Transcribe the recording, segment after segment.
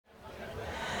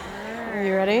Are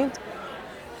you ready?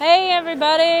 Hey,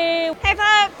 everybody. Hey,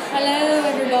 Pop. Hello,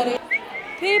 everybody.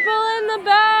 People in the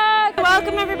back.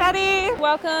 Welcome, everybody.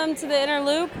 Welcome to the Inner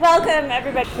Loop. Welcome,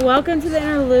 everybody. Welcome to the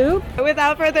Inner Loop.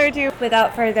 Without further ado.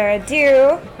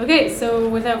 Okay, so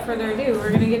without further ado, we're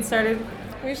going to get started.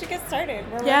 We should get started.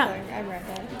 We're Yeah. rambling. I'm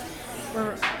rambling.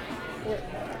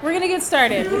 We're going to get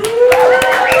started.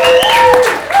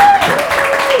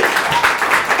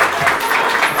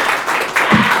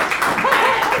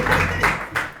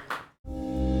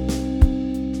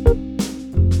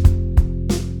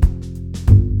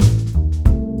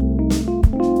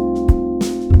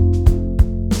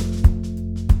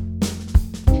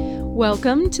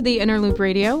 Welcome to the Inner Loop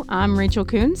Radio. I'm Rachel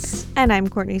Kuntz. And I'm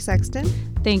Courtney Sexton.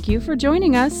 Thank you for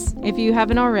joining us. If you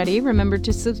haven't already, remember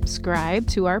to subscribe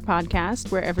to our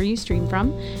podcast wherever you stream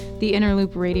from. The Inner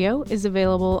Loop Radio is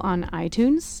available on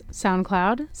iTunes,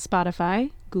 SoundCloud, Spotify,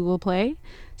 Google Play,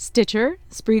 Stitcher,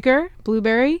 Spreaker,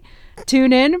 Blueberry,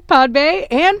 TuneIn, Podbay,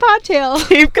 and Podtail.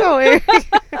 Keep going.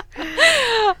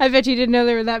 I bet you didn't know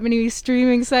there were that many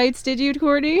streaming sites, did you,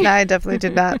 Courtney? No, I definitely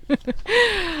did not.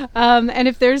 And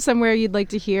if there's somewhere you'd like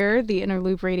to hear the Inner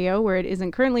Loop Radio where it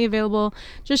isn't currently available,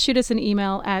 just shoot us an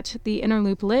email at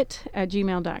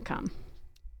theinnerlooplit@gmail.com.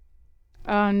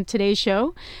 On today's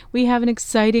show, we have an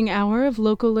exciting hour of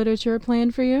local literature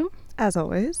planned for you. As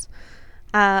always.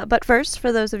 But first,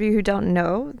 for those of you who don't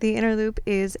know, The Inner Loop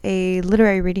is a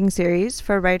literary reading series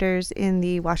for writers in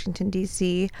the Washington,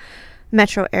 D.C.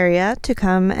 metro area to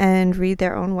come and read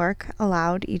their own work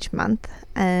aloud each month.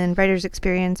 And writers'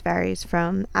 experience varies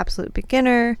from absolute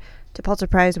beginner to Pulitzer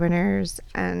Prize winners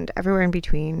and everywhere in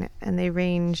between. And they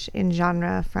range in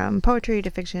genre from poetry to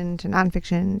fiction to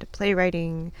nonfiction to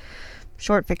playwriting,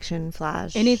 short fiction,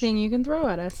 flash. Anything you can throw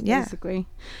at us, Yeah. basically.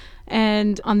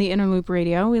 And on the Inner Loop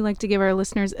Radio, we like to give our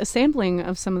listeners a sampling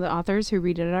of some of the authors who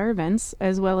read at our events,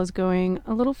 as well as going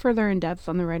a little further in depth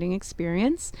on the writing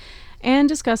experience and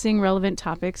discussing relevant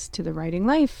topics to the writing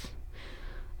life.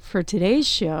 For today's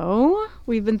show,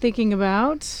 we've been thinking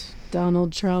about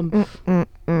Donald Trump.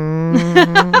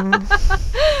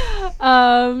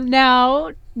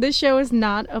 Now, this show is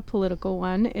not a political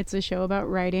one. It's a show about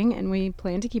writing, and we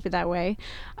plan to keep it that way.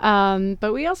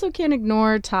 But we also can't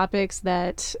ignore topics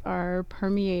that are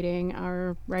permeating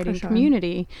our writing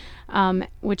community,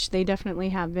 which they definitely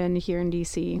have been here in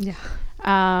D.C. Yeah.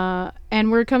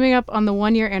 And we're coming up on the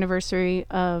 1-year anniversary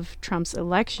of Trump's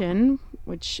election,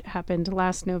 which happened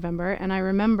last November. And I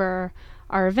remember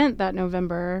our event that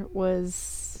November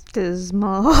was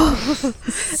dismal.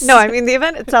 No, I mean, the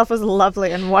event itself was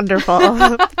lovely and wonderful.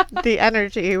 The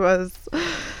energy was...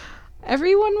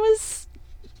 Everyone was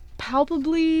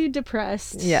palpably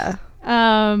depressed. Yeah.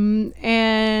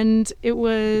 And it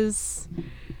was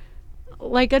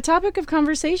like a topic of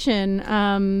conversation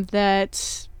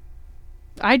that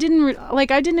I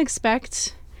didn't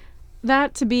expect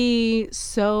that to be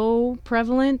so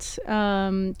prevalent,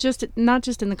 just not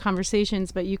just in the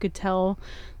conversations, but you could tell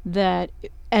that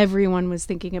everyone was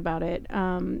thinking about it.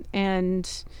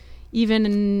 And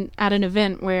even at an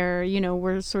event where,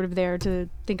 we're sort of there to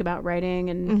think about writing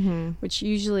and which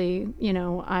usually,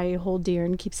 I hold dear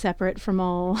and keep separate from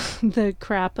all the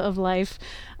crap of life.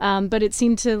 But it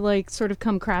seemed to sort of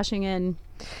come crashing in.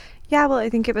 Yeah, well, I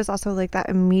think it was also that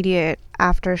immediate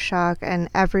aftershock, and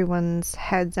everyone's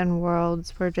heads and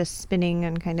worlds were just spinning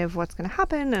and kind of what's going to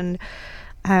happen and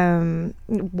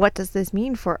what does this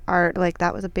mean for art?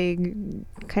 That was a big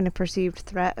kind of perceived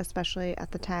threat, especially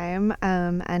at the time.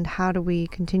 And how do we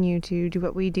continue to do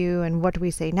what we do, and what do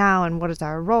we say now, and what is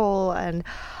our role, and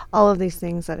all of these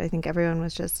things that I think everyone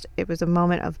was just, it was a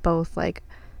moment of both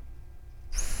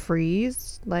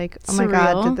freeze, oh my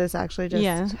God, did this actually just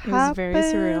happen? It was very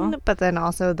surreal. But then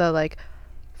also the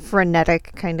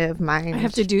frenetic kind of mind. I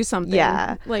have to do something.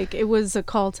 Yeah. It was a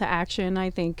call to action, I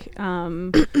think,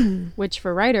 which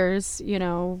for writers,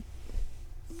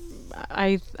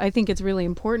 I think it's really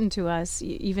important to us,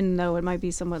 even though it might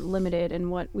be somewhat limited in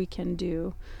what we can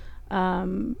do.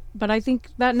 But I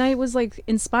think that night was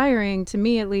inspiring to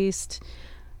me, at least,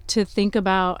 to think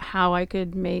about how I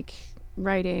could make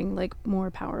writing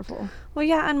more powerful. Well,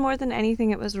 yeah, and more than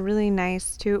anything, it was really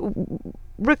nice to,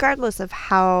 regardless of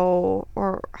how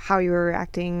you were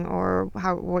reacting or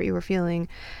what you were feeling,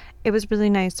 it was really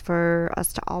nice for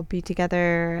us to all be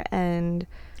together and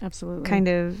absolutely kind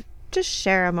of just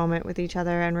share a moment with each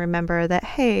other and remember that,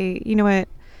 hey, you know what?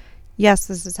 Yes,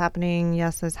 this is happening.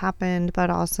 Yes, this happened.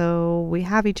 But also we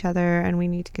have each other and we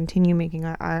need to continue making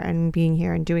our art and being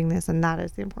here and doing this. And that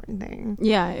is the important thing.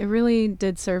 Yeah, it really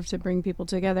did serve to bring people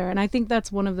together. And I think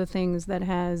that's one of the things that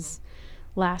has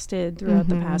lasted throughout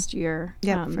the past year.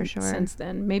 Yeah, for sure. Since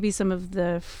then. Maybe some of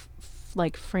the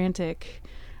like frantic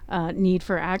need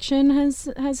for action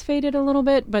has faded a little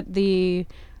bit, but the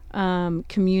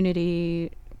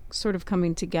community sort of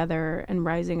coming together and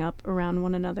rising up around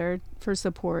one another for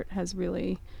support has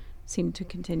really seemed to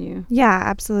continue. Yeah,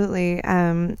 absolutely.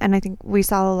 And I think we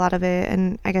saw a lot of it,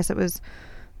 and I guess it was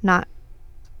not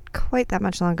quite that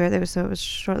much longer. It was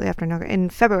shortly after in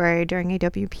February during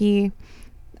AWP.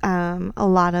 A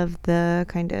lot of the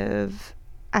kind of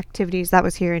activities that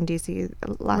was here in DC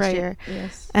last year,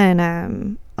 yes,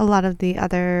 and a lot of the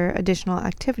other additional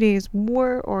activities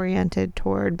were oriented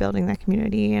toward building that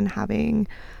community and having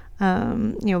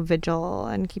vigil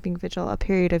and keeping vigil, a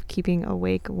period of keeping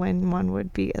awake when one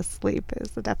would be asleep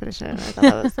is the definition. I thought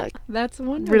that was like that's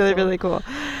wonderful. Really, really cool.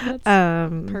 That's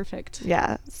perfect.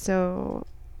 Yeah, so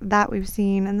that we've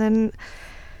seen, and then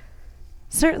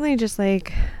certainly just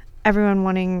like everyone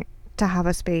wanting to have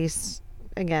a space,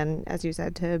 again, as you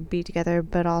said, to be together,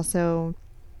 but also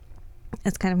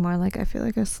it's kind of more like, I feel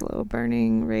like a slow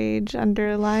burning rage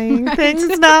underlying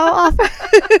things now often.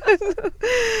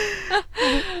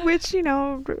 Which,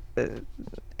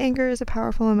 anger is a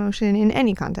powerful emotion in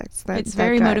any context. It's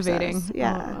very motivating. Us.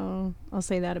 Yeah. I'll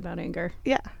say that about anger.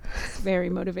 Yeah. It's very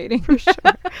motivating. For sure.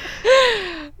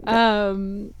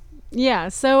 Yeah,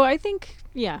 so I think,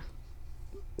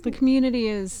 the community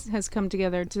has come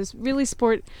together to really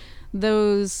support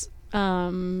those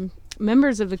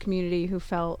members of the community who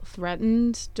felt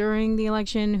threatened during the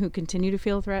election, who continue to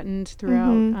feel threatened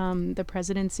throughout the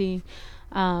presidency.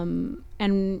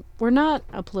 And we're not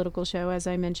a political show, as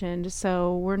I mentioned,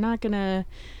 so we're not going to,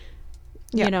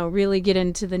 really get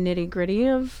into the nitty-gritty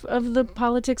of the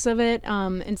politics of it.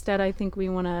 Instead, I think we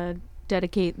want to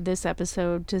dedicate this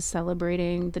episode to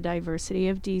celebrating the diversity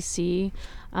of DC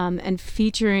and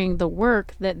featuring the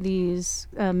work that these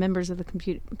members of the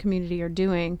community are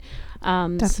doing.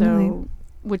 Definitely.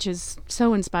 Which is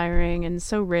so inspiring and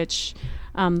so rich.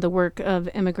 The work of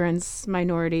immigrants,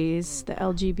 minorities, the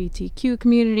LGBTQ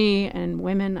community, and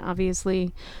women,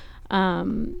 obviously.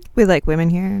 We like women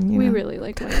here. We really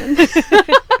like women.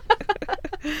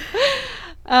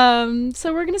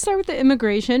 So we're going to start with the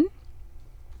immigration.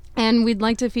 And we'd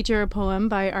like to feature a poem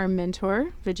by our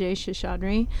mentor, Vijay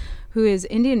Sheshadri, who is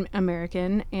Indian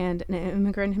American and an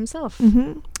immigrant himself.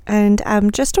 Mm-hmm.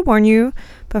 And just to warn you,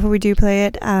 before we do play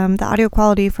it, the audio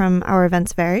quality from our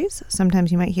events varies.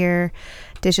 Sometimes you might hear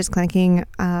dishes clanking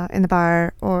in the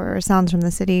bar or sounds from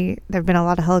the city. There have been a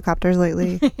lot of helicopters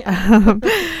lately.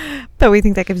 But we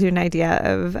think that gives you an idea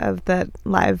of the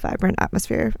live, vibrant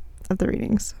atmosphere of the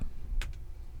readings.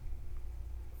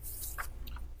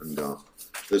 And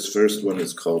this first one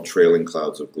is called Trailing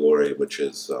Clouds of Glory, which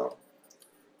is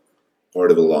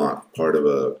part of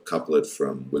a couplet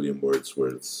from William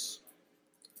Wordsworth's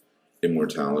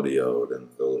Immortality Ode, and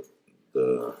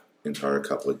the entire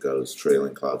couplet goes,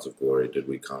 trailing clouds of glory did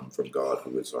we come from God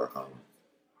who is our home.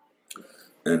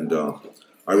 And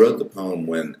I wrote the poem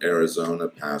when Arizona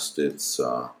passed its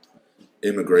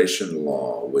immigration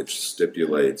law, which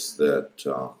stipulates that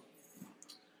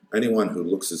anyone who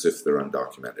looks as if they're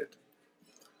undocumented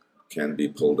can be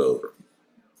pulled over,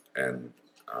 and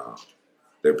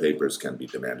their papers can be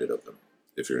demanded of them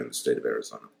if you're in the state of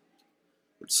Arizona.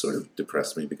 Which sort of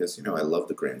depressed me because, I love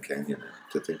the Grand Canyon.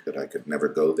 To think that I could never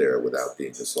go there without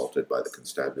being assaulted by the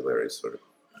constabulary sort of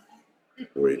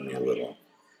worried me a little.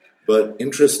 But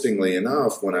interestingly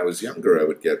enough, when I was younger, I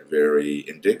would get very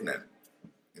indignant,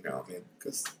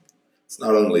 because it's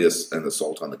not only an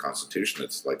assault on the Constitution,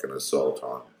 it's like an assault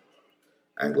on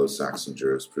Anglo-Saxon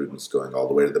jurisprudence going all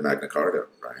the way to the Magna Carta,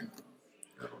 right? And,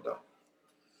 but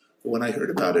when I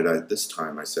heard about it this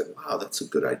time, I said, wow, that's a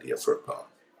good idea for a poem.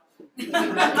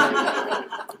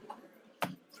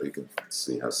 So you can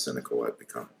see how cynical I've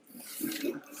become.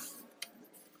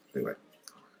 Anyway,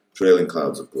 Trailing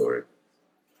Clouds of Glory.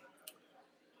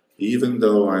 Even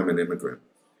though I'm an immigrant,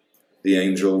 the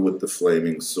angel with the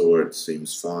flaming sword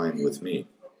seems fine with me.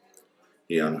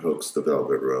 He unhooks the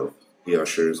velvet rope. He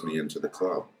ushers me into the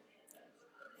club.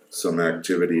 Some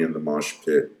activity in the mosh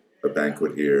pit, a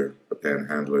banquet here, a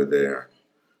panhandler there,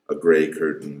 a gray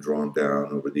curtain drawn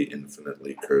down over the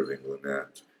infinitely curving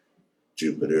lunette.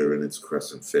 Jupiter in its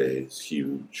crescent phase,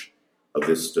 huge. A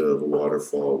vista of a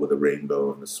waterfall with a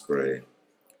rainbow in the spray.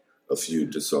 A few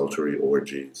desultory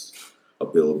orgies. A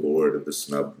billboard of the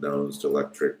snub-nosed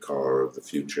electric car of the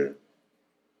future.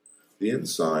 The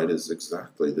inside is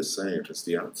exactly the same as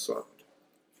the outside.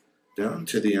 Down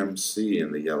to the MC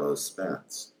in the yellow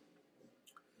spats.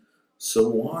 So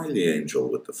why the angel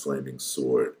with the flaming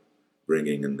sword,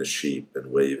 bringing in the sheep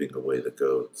and waving away the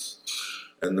goats?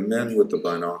 And the men with the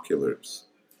binoculars,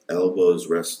 elbows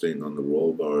resting on the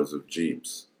roll bars of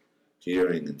jeeps,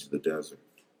 peering into the desert.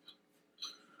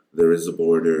 There is a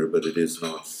border, but it is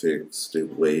not fixed.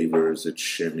 It wavers, it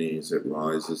shimmies, it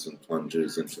rises and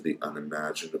plunges into the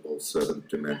unimaginable seventh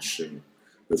dimension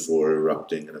before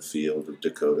erupting in a field of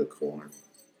Dakota corn.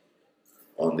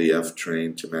 On the F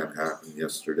train to Manhattan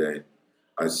yesterday,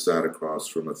 I sat across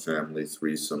from a family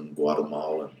threesome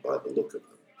Guatemalan by the look of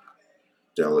them.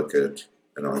 Delicate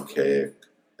and archaic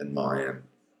and Mayan,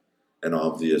 and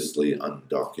obviously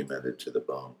undocumented to the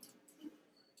bone.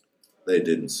 They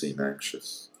didn't seem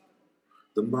anxious.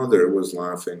 The mother was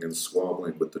laughing and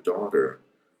squabbling with the daughter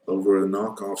over a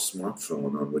knockoff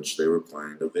smartphone on which they were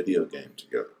playing a video game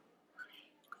together.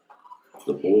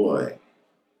 The boy,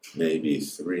 maybe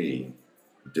 3,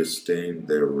 disdained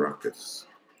their ruckus,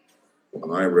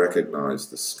 and I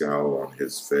recognized the scowl on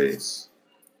his face,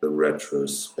 the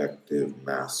retrospective,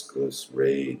 maskless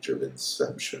rage of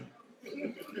inception.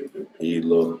 He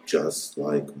looked just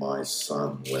like my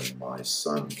son when my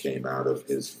son came out of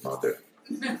his mother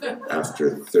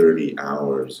after 30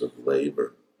 hours of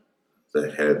labor,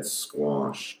 the head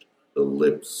squashed, the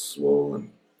lips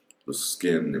swollen, the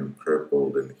skin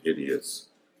empurpled and hideous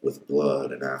with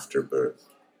blood and afterbirth.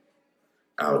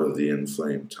 Out of the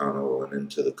inflamed tunnel and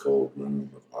into the cold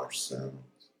room of harsh sounds.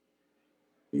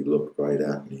 He looked right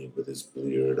at me with his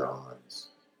bleared eyes.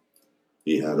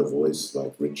 He had a voice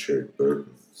like Richard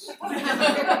Burton's.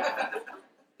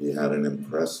 He had an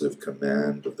impressive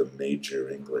command of the major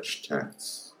English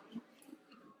texts.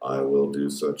 I will do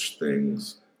such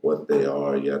things, what they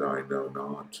are, yet I know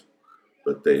not.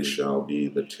 But they shall be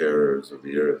the terrors of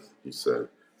the earth, he said.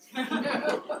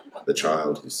 The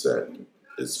child, he said,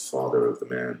 is father of the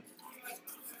man.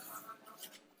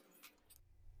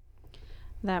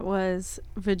 That was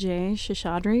Vijay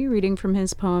Sheshadri reading from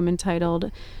his poem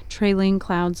entitled Trailing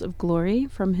Clouds of Glory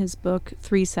from his book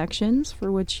 3 Sections,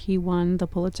 for which he won the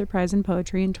Pulitzer Prize in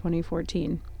Poetry in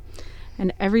 2014.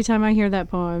 And every time I hear that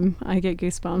poem, I get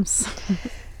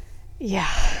goosebumps. Yeah.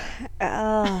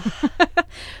 Oh,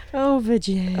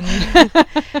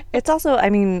 Vijay. It's also, I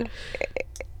mean,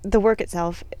 the work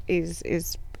itself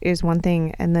is one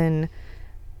thing, and then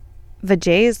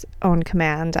Vijay's own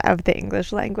command of the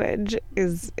English language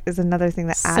is another thing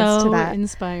that adds to that. So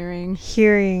inspiring.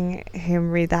 Hearing him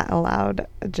read that aloud,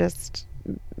 just,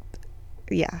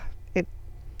 yeah,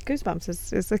 goosebumps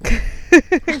is a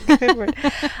good word.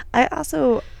 I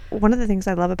also, one of the things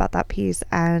I love about that piece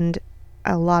and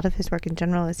a lot of his work in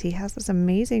general is he has this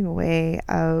amazing way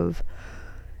of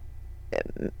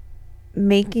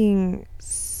making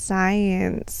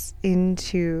science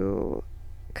into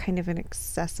kind of an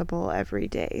accessible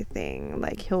everyday thing.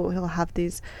 Like he'll have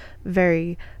these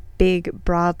very big,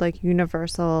 broad, like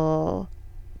universal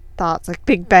thoughts, like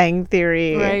Big Bang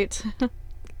Theory, right?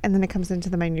 And then it comes into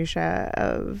the minutia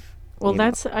of, well,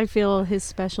 that's I feel his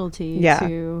specialty,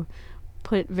 to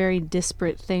put very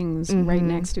disparate things right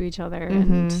next to each other,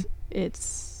 and it's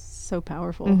so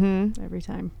powerful every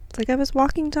time. It's like I was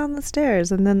walking down the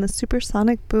stairs and then the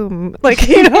supersonic boom, like,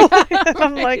 you know,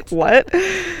 I'm like, what?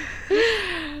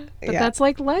 But that's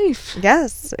like life.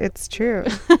 Yes, it's true.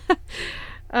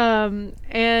 And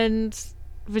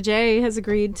Vijay has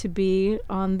agreed to be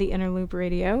on the Inner Loop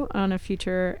Radio on a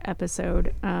future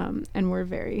episode, and we're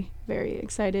very, very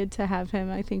excited to have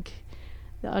him. I think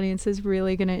the audience is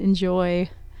really going to enjoy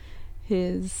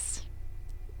his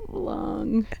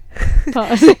long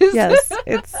pauses. Yes,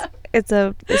 it's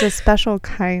a special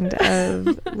kind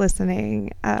of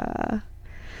listening.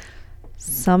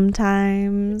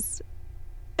 Sometimes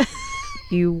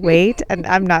you wait, and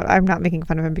I'm not making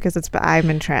fun of him because I'm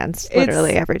entranced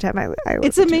literally every time I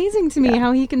it's amazing to me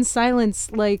how he can silence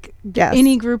like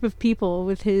any group of people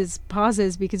with his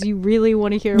pauses, because you really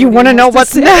want to hear know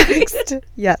what's next.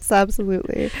 Yes,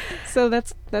 absolutely. So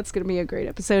that's going to be a great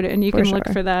episode, and you can look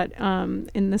for that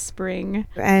in the spring.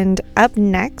 And up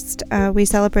next, we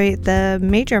celebrate the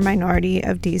major minority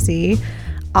of DC,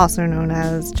 also known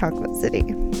as Chocolate City.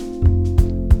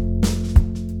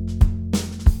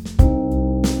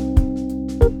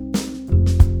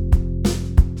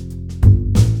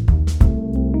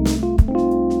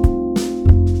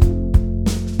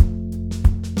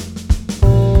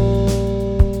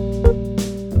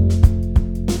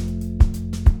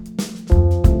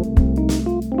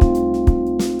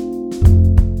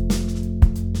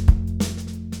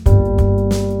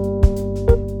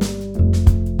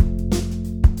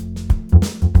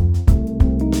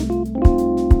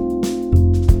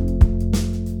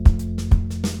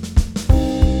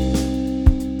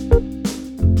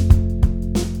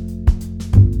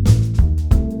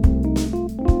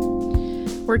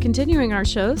 We're continuing our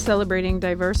show celebrating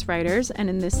diverse writers, and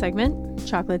in this segment,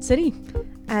 Chocolate City.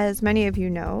 As many of you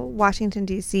know, Washington,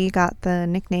 D.C. got the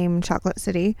nickname Chocolate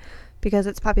City because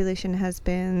its population has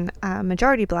been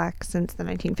majority black since the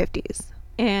 1950s.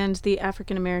 And the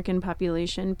African American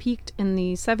population peaked in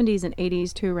the 70s and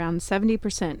 80s to around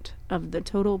 70% of the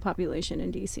total population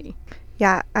in D.C.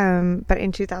 Yeah, but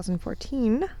in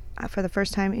 2014, for the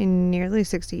first time in nearly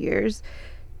 60 years,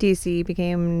 D.C.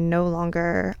 became no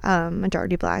longer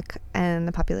majority black, and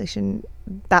that population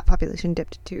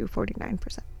dipped to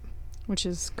 49%. Which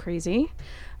is crazy.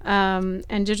 And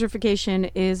gentrification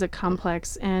is a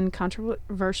complex and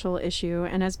controversial issue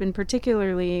and has been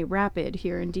particularly rapid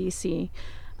here in D.C.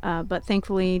 But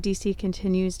thankfully, D.C.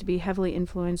 continues to be heavily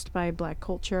influenced by black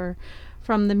culture,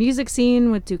 from the music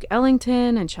scene with Duke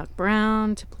Ellington and Chuck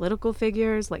Brown to political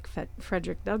figures like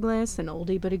Frederick Douglass and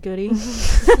oldie but a goodie.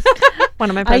 One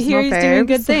of my personal I hear he's faves. doing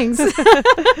good things.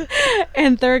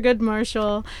 And Thurgood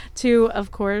Marshall, to,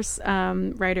 of course,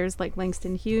 writers like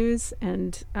Langston Hughes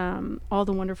and all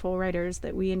the wonderful writers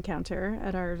that we encounter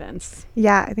at our events.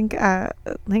 Yeah, I think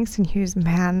Langston Hughes,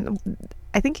 man,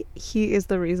 I think he is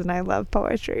the reason I love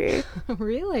poetry.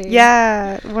 Really?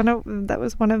 Yeah, that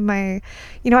was one of my,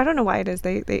 I don't know why it is.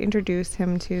 They introduced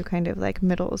him to kind of like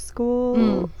middle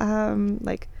school,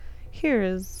 like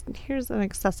here's an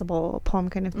accessible poem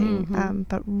kind of thing.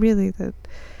 But really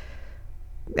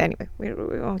anyway, we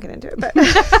won't get into it. But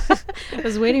I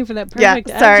was waiting for that perfect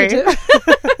sorry.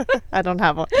 adjective. I don't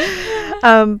have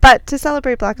one. But to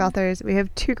celebrate Black authors, we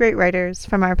have two great writers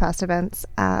from our past events,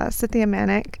 Cynthia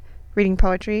Manick reading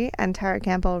poetry and Tara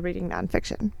Campbell reading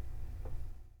nonfiction.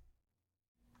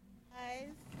 Hi.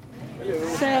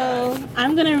 Hello. So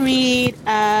I'm going to read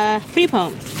 3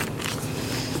 poems.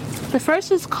 The first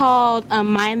is called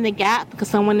Mind the Gap, because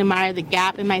someone admired the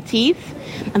gap in my teeth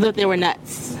and thought they were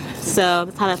nuts. So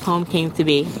that's how that poem came to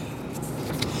be.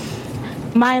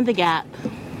 Mind the gap.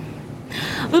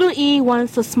 Little E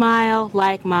wants to smile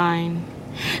like mine.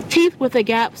 Teeth with a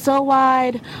gap so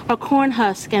wide a corn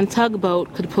husk and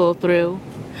tugboat could pull through.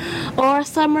 Or a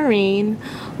submarine,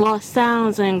 lost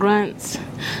sounds and grunts.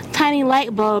 Tiny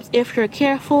light bulbs if you're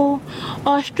careful,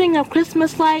 or a string of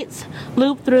Christmas lights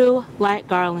loop through like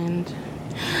garland.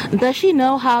 Does she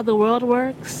know how the world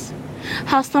works?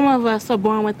 How some of us are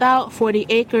born without 40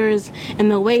 acres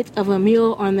and the weight of a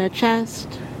mule on their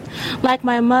chest? Like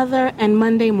my mother and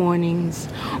Monday mornings,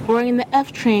 boarding the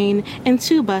F train in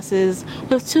 2 buses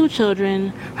with 2 children,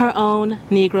 her own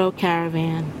Negro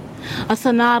caravan. A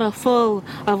sonata full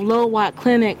of low-watt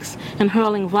clinics and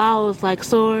hurling vowels like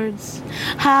swords.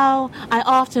 How I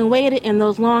often waited in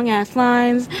those long-ass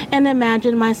lines and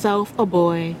imagined myself a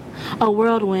boy, a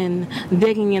whirlwind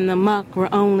digging in the muck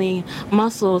where only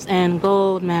muscles and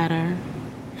gold matter.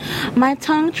 My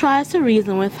tongue tries to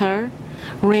reason with her,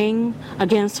 ring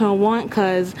against her want,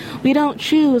 'cause we don't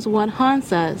choose what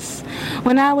haunts us.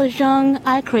 When I was young,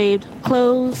 I craved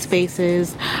closed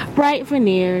spaces, bright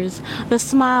veneers, the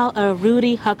smile of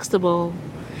Rudy Huxtable,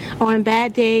 or on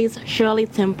bad days, Shirley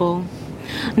Temple.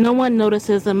 No one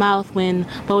notices the mouth when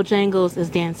Bojangles is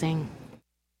dancing.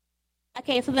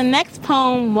 Okay, so the next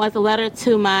poem was a letter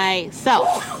to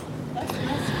myself.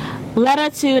 Letter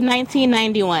to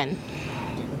 1991.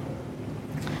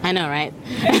 I know, right?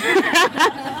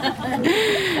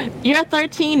 You're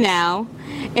 13 now,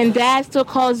 and Dad still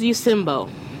calls you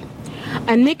Simbo,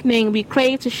 a nickname we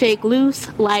crave to shake loose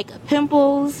like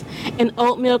pimples and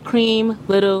oatmeal cream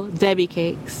little Debbie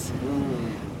cakes.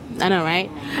 I know, right?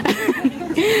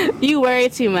 You worry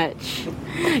too much.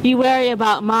 You worry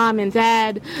about Mom and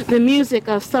Dad, the music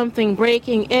of something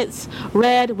breaking its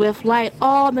red with light,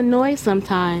 all the noise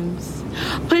sometimes.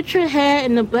 Put your head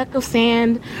in a bucket of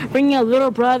sand, bring your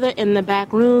little brother in the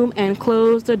back room and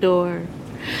close the door.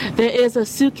 There is a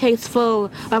suitcase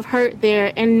full of hurt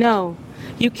there, and no,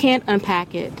 you can't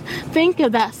unpack it. Think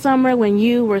of that summer when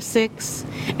you were 6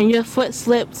 and your foot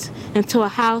slipped into a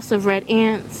house of red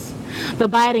ants. The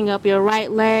biting up your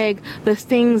right leg, the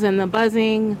stings and the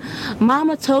buzzing.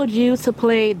 Mama told you to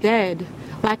play dead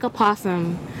like a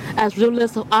possum as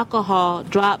rivulets of alcohol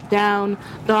dropped down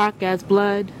dark as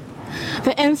blood.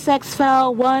 The insects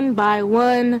fell one by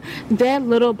one, dead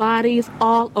little bodies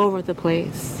all over the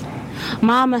place.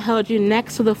 Mama held you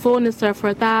next to the fullness of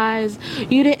her thighs.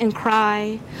 You didn't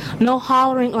cry. No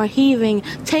hollering or heaving.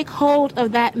 Take hold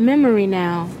of that memory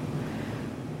now.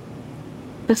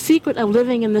 The secret of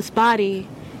living in this body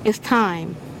is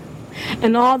time.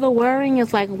 And all the worrying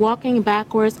is like walking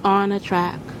backwards on a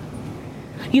track.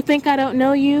 You think I don't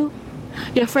know you?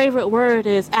 Your favorite word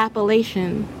is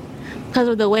appellation, because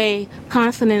of the way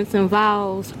consonants and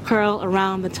vowels curl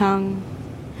around the tongue.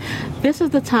 This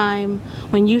is the time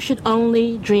when you should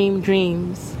only dream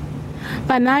dreams.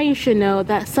 By now you should know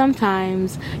that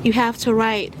sometimes you have to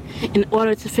write in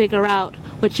order to figure out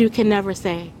what you can never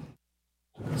say.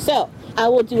 So, I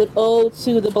will do an ode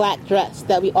to the black dress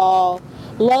that we all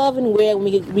love and wear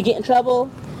when we get in trouble.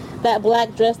 That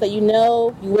black dress that you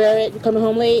know, you wear it, you're coming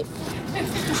home late.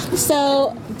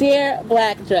 So, dear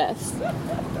black dress,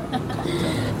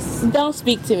 don't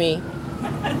speak to me.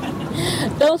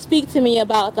 Don't speak to me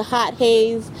about the hot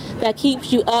haze that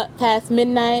keeps you up past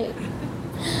midnight.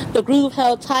 The groove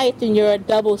held tight in your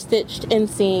double-stitched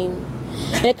inseam.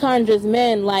 It conjures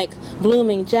men like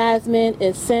blooming jasmine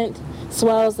is scent,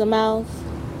 swells the mouth.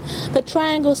 The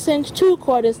triangle cinched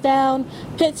 2/4 down,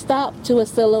 pit stop to a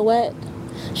silhouette.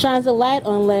 Shines a light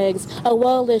on legs, a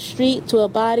well-lit street to a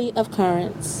body of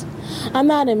currents. I'm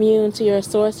not immune to your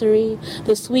sorcery,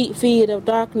 the sweet feed of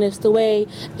darkness, the way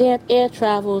damp air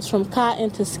travels from cotton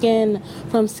to skin,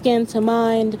 from skin to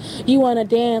mind. You want to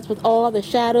dance with all the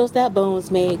shadows that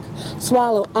bones make,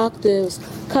 swallow octaves,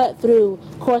 cut through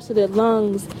corseted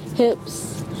lungs,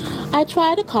 hips. I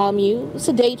try to calm you,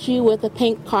 sedate you with a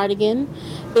pink cardigan,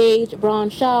 beige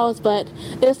bronze shawls, but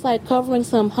it's like covering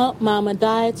some hump mama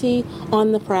deity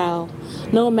on the prowl.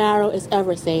 No marrow is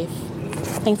ever safe.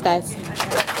 Thanks, guys.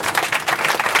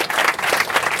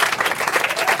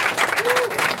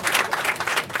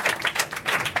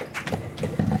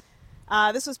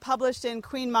 This was published in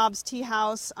Queen Mob's Tea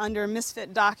House under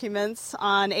Misfit Documents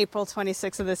on April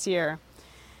 26th of this year.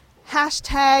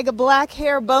 Hashtag black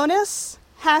hair bonus,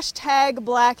 hashtag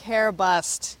black hair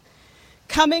bust.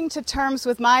 Coming to terms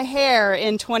with my hair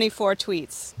in 24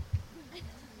 tweets.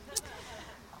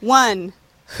 1.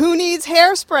 Who needs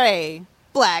hairspray?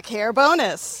 Black hair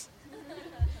bonus.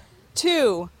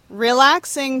 2.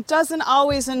 Relaxing doesn't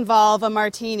always involve a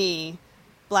martini.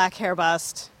 Black hair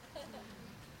bust.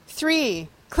 3.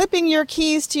 Clipping your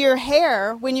keys to your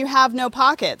hair when you have no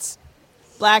pockets.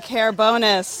 Black hair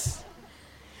bonus.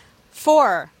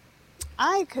 4.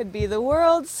 I could be the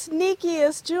world's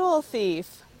sneakiest jewel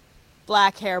thief.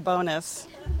 Black hair bonus.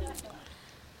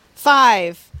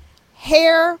 5.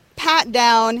 Hair pat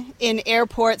down in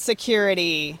airport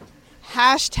security.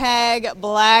 Hashtag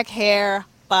black hair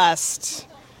bust.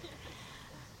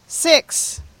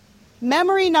 6.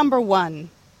 Memory number 1.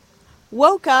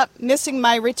 Woke up missing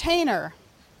my retainer.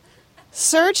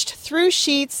 Searched through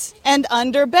sheets and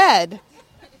under bed.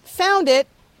 Found it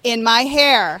in my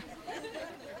hair.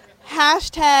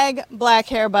 Hashtag black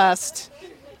hair bust.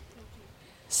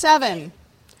 7.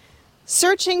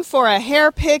 Searching for a hair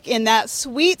pick in that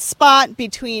sweet spot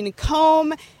between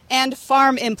comb and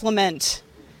farm implement.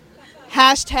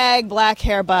 Hashtag black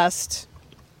hair bust.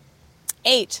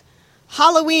 8.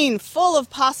 Halloween full of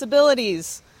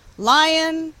possibilities.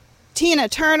 Lion, Tina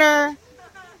Turner,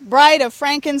 Bride of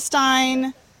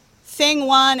Frankenstein, Thing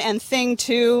 1 and Thing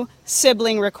 2,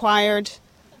 sibling required.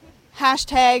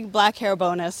 Hashtag black hair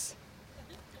bonus.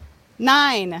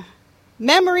 9.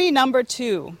 Memory number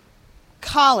 2.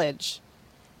 College.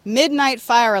 Midnight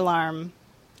fire alarm.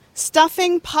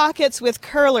 Stuffing pockets with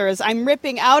curlers I'm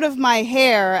ripping out of my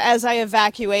hair as I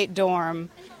evacuate dorm.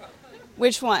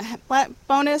 Which one? What?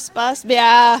 Bonus? Bust?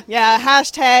 Yeah.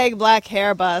 Hashtag black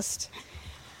hair bust.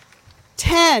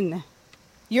 10.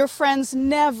 Your friends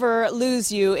never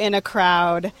lose you in a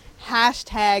crowd.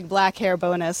 Hashtag black hair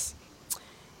bonus.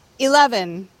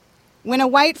 11. When a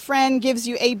white friend gives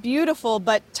you a beautiful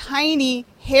but tiny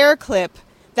hair clip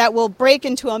that will break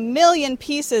into a million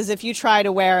pieces if you try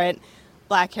to wear it.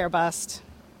 Black hair bust.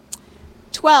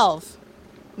 12.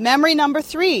 Memory number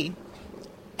 3.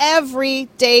 Every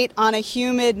date on a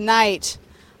humid night.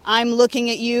 I'm looking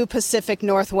at you, Pacific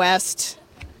Northwest.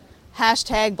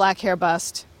 Hashtag black hair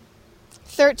bust.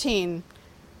 13.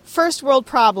 First world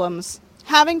problems.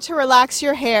 Having to relax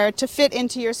your hair to fit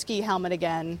into your ski helmet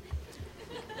again.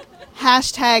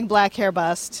 Hashtag black hair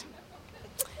bust.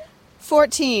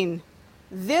 14.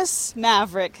 This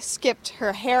maverick skipped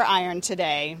her hair iron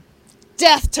today.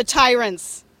 Death to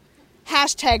tyrants.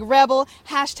 Hashtag rebel,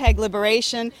 hashtag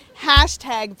liberation,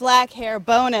 hashtag black hair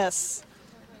bonus.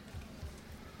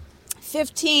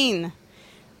 15.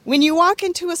 When you walk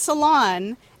into a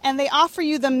salon and they offer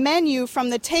you the menu from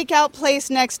the takeout place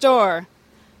next door,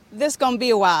 this gonna be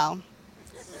a while.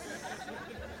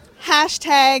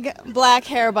 Hashtag black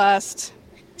hair bust.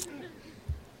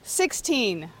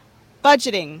 16.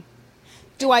 Budgeting.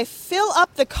 Do I fill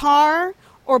up the car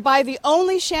or buy the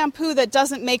only shampoo that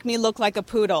doesn't make me look like a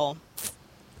poodle?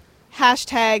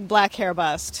 Hashtag black hair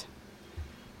bust.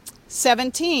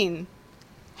 17.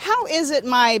 How is it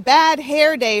my bad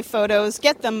hair day photos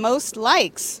get the most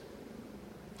likes?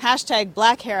 Hashtag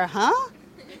black hair, huh?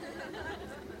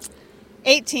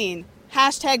 18.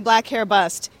 Hashtag black hair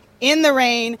bust. In the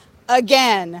rain,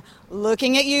 Again,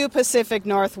 looking at you, Pacific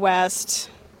Northwest.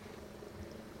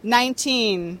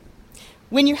 19.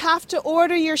 When you have to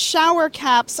order your shower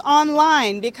caps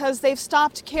online because they've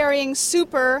stopped carrying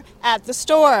super at the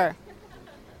store.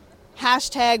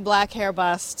 Hashtag black hair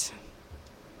bust.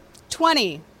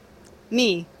 20.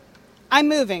 Me. I'm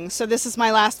moving, so this is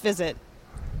my last visit.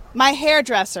 My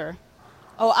hairdresser.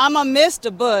 Oh, I'm a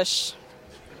Mr. Bush.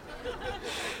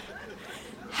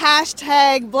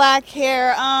 Hashtag black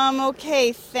hair.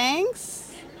 Okay,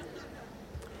 thanks.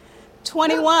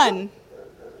 21.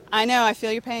 I know, I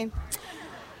feel your pain.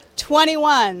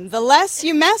 21. The less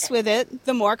you mess with it,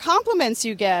 the more compliments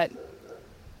you get.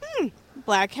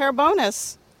 Black hair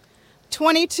bonus.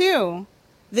 22.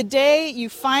 The day you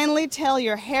finally tell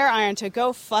your hair iron to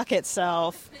go fuck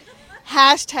itself.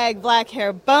 Hashtag black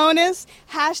hair bonus.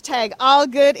 Hashtag all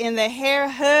good in the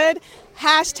hair hood.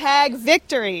 Hashtag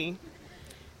victory.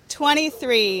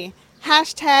 23.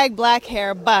 Hashtag black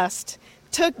hair bust.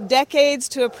 Took decades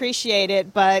to appreciate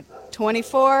it, but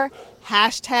 24.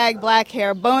 Hashtag black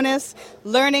hair bonus.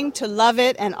 Learning to love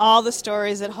it and all the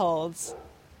stories it holds.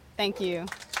 Thank you.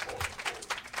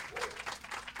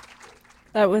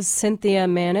 That was Cynthia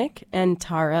Manick and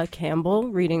Tara Campbell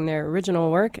reading their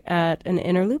original work at an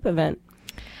Inner Loop event.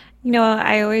 You know,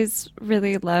 I always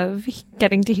really love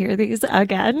getting to hear these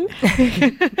again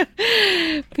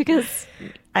because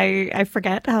I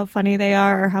forget how funny they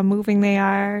are or how moving they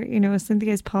are. You know,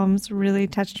 Cynthia's poems really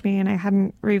touched me, and I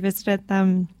hadn't revisited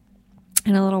them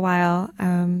in a little while.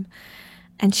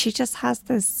 And she just has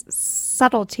this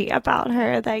subtlety about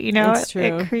her that, you know,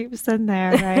 it creeps in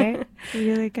there, right?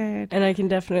 Really good. And I can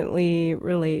definitely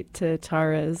relate to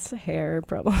Tara's hair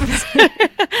problems.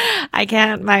 I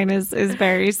can't. Mine is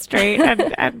very straight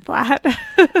and flat.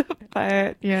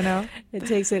 But, you know. It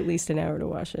takes at least an hour to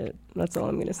wash it. That's all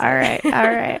I'm going to say. All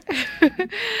right.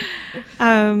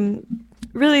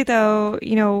 Really, though,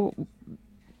 you know,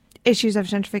 issues of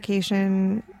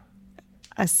gentrification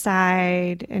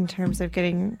aside, in terms of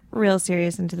getting real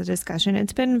serious into the discussion,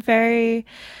 it's been very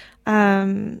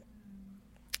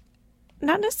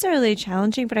not necessarily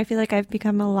challenging, but I feel like I've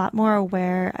become a lot more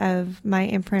aware of my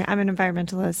imprint. I'm an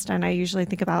environmentalist, and I usually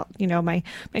think about, you know, my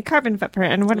carbon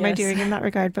footprint and what am I doing in that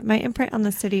regard, but my imprint on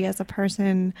the city as a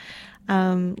person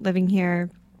living here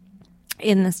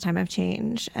in this time of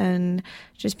change, and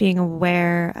just being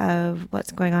aware of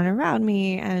what's going on around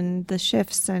me and the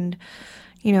shifts, and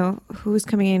you know, who's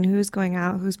coming in, who's going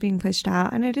out, who's being pushed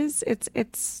out. And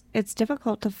it's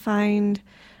difficult to find.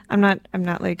 I'm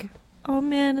not like, oh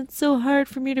man, it's so hard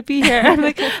for me to be here. I'm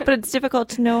like, but it's difficult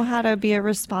to know how to be a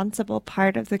responsible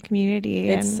part of the community.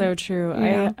 It's so true.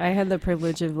 I had the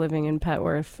privilege of living in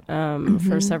Petworth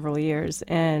for several years,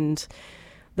 and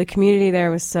the community there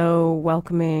was so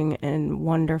welcoming and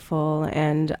wonderful.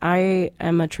 And I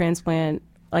am a transplant,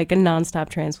 like a nonstop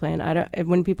transplant.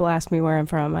 When people ask me where I'm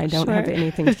from, I don't have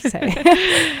anything to say.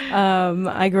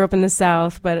 I grew up in the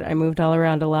South, but I moved all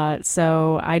around a lot,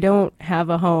 so I don't have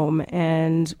a home.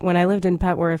 And when I lived in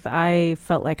Petworth, I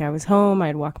felt like I was home.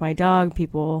 I'd walk my dog.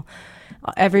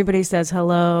 Everybody says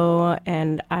hello,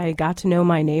 and I got to know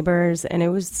my neighbors, and it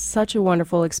was such a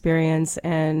wonderful experience.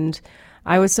 And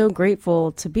I was so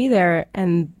grateful to be there.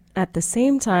 And at the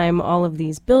same time, all of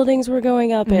these buildings were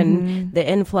going up, and the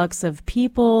influx of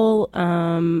people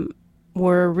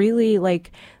were really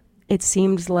like, it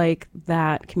seemed like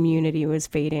that community was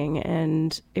fading,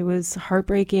 and it was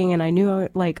heartbreaking. And I knew,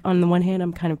 like, on the one hand,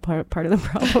 I'm kind of part of the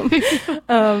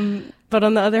problem. But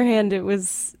on the other hand,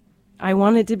 I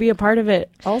wanted to be a part of it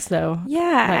also.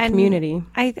 Yeah. That community.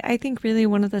 I think really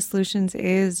one of the solutions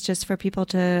is just for people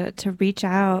to reach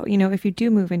out. You know, if you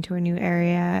do move into a new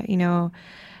area, you know,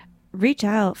 reach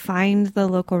out, find the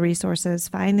local resources,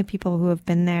 find the people who have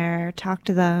been there, talk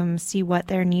to them, see what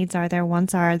their needs are, their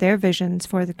wants are, their visions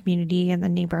for the community and the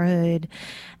neighborhood,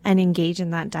 and engage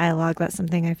in that dialogue. That's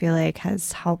something I feel like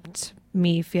has helped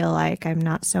me feel like I'm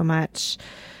not so much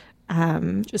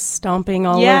just stomping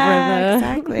all over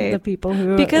exactly. the people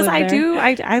who because live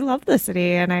there. I love the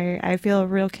city, and I feel a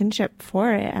real kinship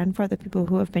for it and for the people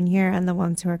who have been here and the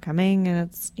ones who are coming. And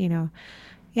it's, you know,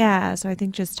 yeah, so I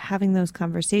think just having those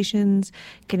conversations,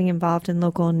 getting involved in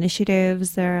local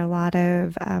initiatives. There are a lot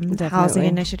of housing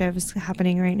initiatives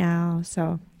happening right now.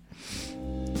 So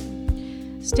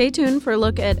stay tuned for a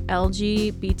look at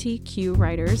LGBTQ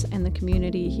writers and the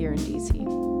community here in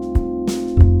DC.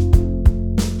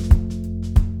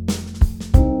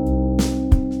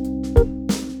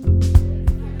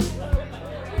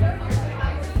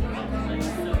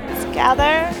 let's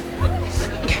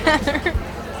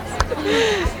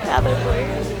gather,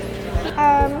 please.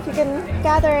 If you can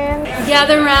gather in.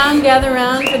 Gather round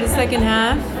for the second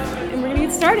half.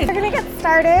 get started. We're gonna get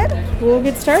started. We'll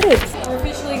get started. We're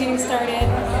officially getting started.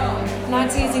 Not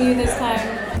teasing you this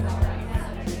time.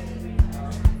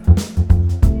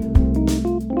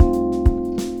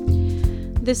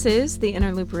 This is the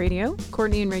Inner Loop Radio.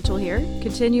 Courtney and Rachel here,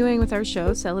 continuing with our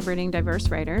show celebrating diverse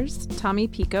writers. Tommy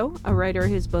Pico, a writer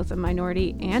who's both a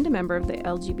minority and a member of the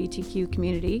LGBTQ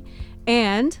community,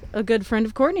 and a good friend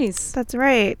of Courtney's. That's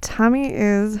right. Tommy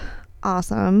is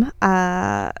awesome.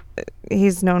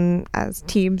 He's known as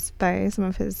Teebs by some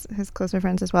of his closer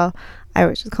friends as well. I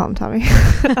always just call him Tommy.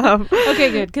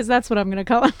 Okay, good, because that's what I'm going to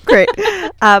call him. Great.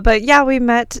 But yeah, we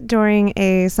met during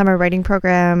a summer writing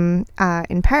program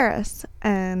in Paris,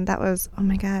 and that was, oh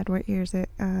my God, what year is it?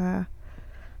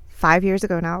 5 years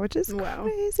ago now, which is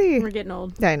crazy. We're getting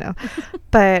old. Yeah, I know.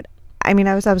 But I mean,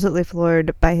 I was absolutely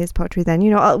floored by his poetry then.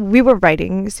 You know, we were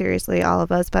writing seriously, all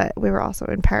of us, but we were also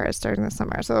in Paris during the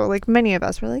summer. So, like, many of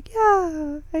us were like,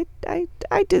 yeah,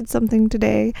 I did something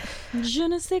today. Je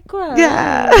ne sais quoi.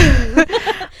 Yeah.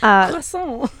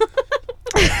 Croissant.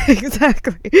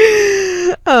 Exactly.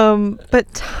 But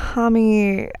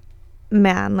Tommy,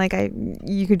 man, like,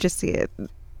 you could just see it.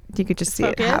 You could just see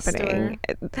it happening.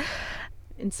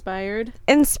 Inspired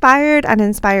and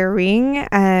inspiring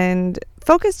and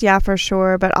focused, yeah, for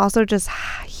sure, but also just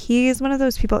he's one of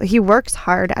those people. He works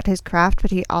hard at his craft, but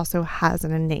he also has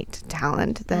an innate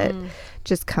talent that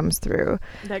just comes through.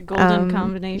 That golden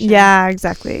combination. Yeah,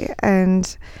 exactly.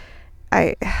 And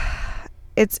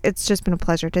it's just been a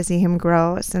pleasure to see him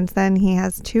grow since then. He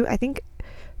has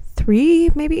 3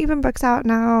 maybe even books out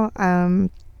now.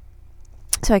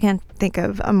 So I can't think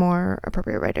of a more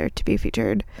appropriate writer to be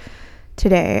featured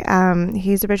today.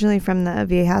 He's originally from the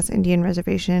Viejas Indian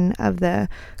Reservation of the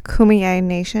Kumeyaay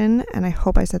Nation, and I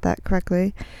hope I said that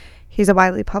correctly. He's a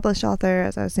widely published author,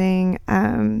 as I was saying,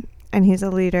 and he's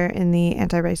a leader in the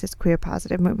anti-racist queer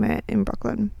positive movement in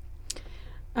Brooklyn.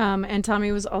 And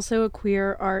Tommy was also a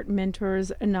Queer Art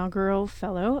Mentors inaugural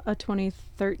fellow, a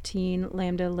 2013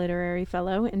 Lambda Literary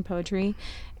Fellow in Poetry,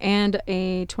 and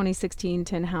a 2016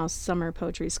 Tin House Summer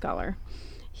Poetry Scholar.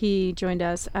 He joined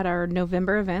us at our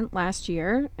November event last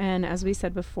year, and as we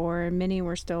said before, many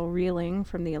were still reeling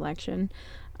from the election,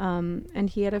 and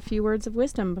he had a few words of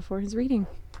wisdom before his reading.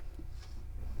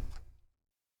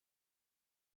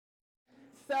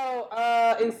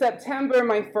 So in September,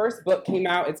 my first book came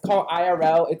out. It's called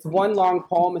IRL. It's one long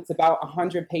poem. It's about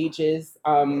 100 pages.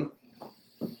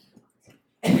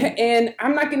 And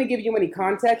I'm not going to give you any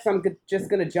context. I'm just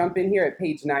going to jump in here at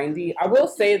page 90. I will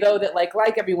say, though, that like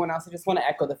everyone else, I just want to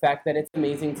echo the fact that it's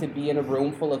amazing to be in a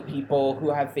room full of people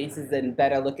who have faces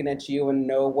that are looking at you and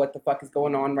know what the fuck is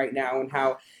going on right now and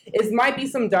how it might be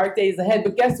some dark days ahead.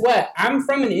 But guess what? I'm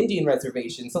from an Indian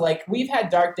reservation. So, like, we've had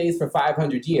dark days for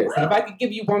 500 years. And if I could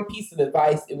give you one piece of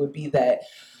advice, it would be that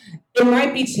it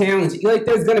might be challenging. Like,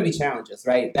 there's going to be challenges,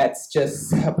 right? That's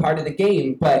just a part of the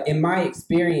game. But in my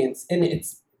experience, in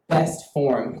its best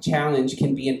form, challenge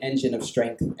can be an engine of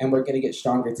strength. And we're going to get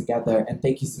stronger together. And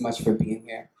thank you so much for being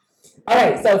here. All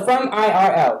right, so from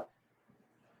IRL.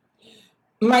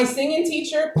 My singing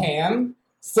teacher, Pam,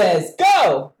 says,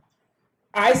 go!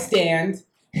 I stand,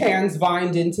 hands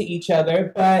vined into each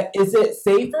other. But is it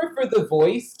safer for the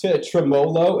voice to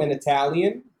tremolo in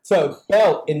Italian? To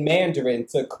belt in Mandarin,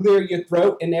 to clear your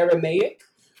throat in Aramaic?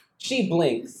 She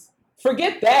blinks.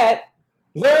 Forget that.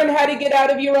 Learn how to get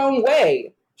out of your own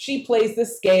way. She plays the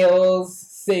scales,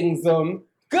 sings them.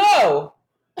 Go!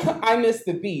 I miss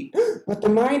the beat. But the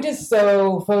mind is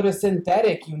so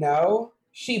photosynthetic, you know?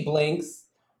 She blinks.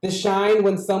 The shine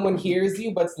when someone hears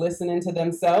you but's listening to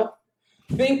themselves.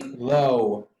 Think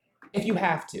low, if you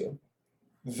have to.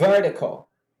 Vertical.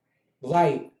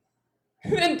 Light.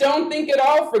 And don't think at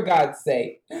all, for God's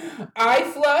sake. I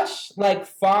flush like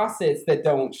faucets that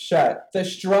don't shut. The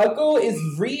struggle is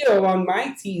real on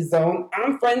my T-zone.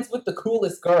 I'm friends with the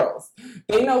coolest girls.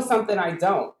 They know something I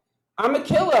don't. I'm a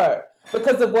killer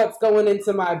because of what's going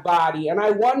into my body. And I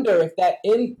wonder if that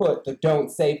input, the don't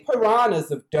say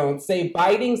piranhas of don't say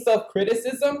biting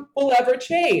self-criticism will ever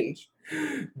change.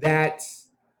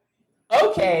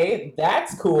 Okay,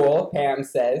 that's cool, Pam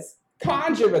says.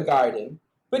 Conjure a garden.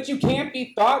 But you can't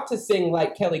be thought to sing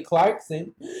like Kelly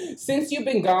Clarkson. Since you've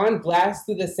been gone, blast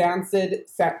through the sound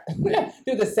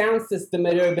system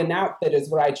at Urban Outfitters,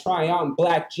 where I try on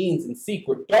black jeans in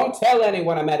secret. Don't tell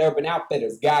anyone I'm at Urban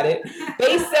Outfitters, got it?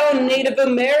 They sell Native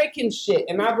American shit,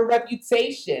 and I have a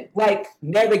reputation. Like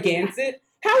Narragansett?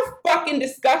 How fucking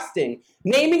disgusting.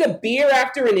 Naming a beer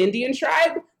after an Indian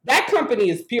tribe? That company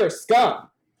is pure scum.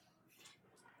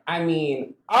 I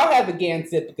mean, I'll have a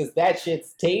Gansett because that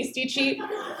shit's tasty cheap,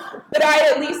 but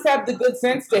I at least have the good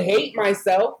sense to hate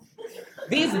myself.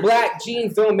 These black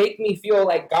jeans don't make me feel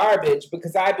like garbage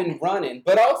because I've been running,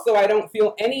 but also I don't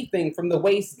feel anything from the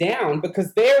waist down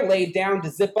because they're laid down to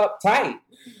zip up tight.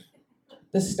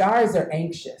 The stars are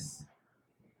anxious.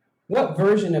 What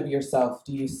version of yourself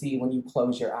do you see when you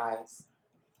close your eyes?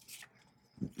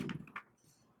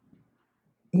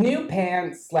 New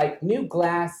pants, like new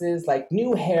glasses, like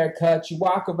new haircuts. You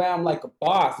walk around like a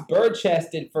boss,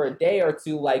 bird-chested for a day or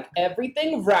two, like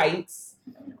everything right,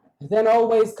 then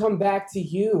always come back to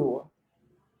you.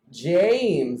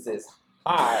 James is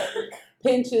hot.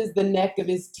 Pinches the neck of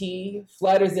his tee,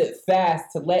 flutters it fast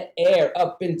to let air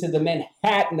up into the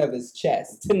Manhattan of his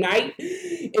chest. Tonight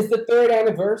is the 3rd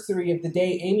anniversary of the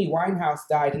day Amy Winehouse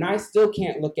died, and I still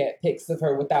can't look at pics of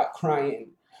her without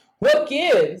crying. What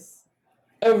gives?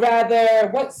 Or rather,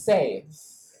 what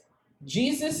saves?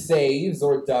 Jesus saves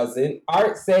or doesn't.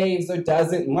 Art saves or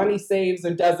doesn't. Money saves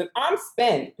or doesn't. I'm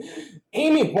spent.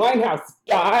 Amy Winehouse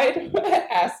died?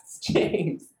 Asks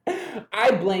James.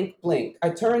 I blink. I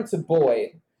turn to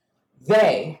Boyd.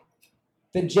 They,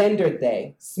 the gendered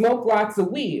they, smoke lots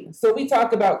of weed. So we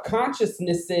talk about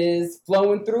consciousnesses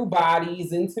flowing through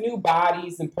bodies into new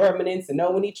bodies and permanence and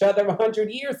knowing each other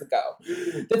 100 years ago.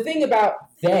 The thing about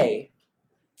they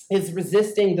is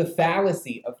resisting the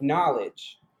fallacy of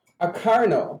knowledge, a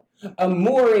kernel, a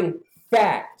mooring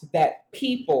fact that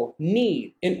people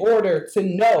need in order to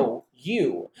know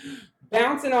you,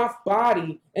 bouncing off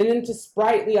body and into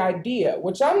sprightly idea,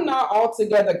 which I'm not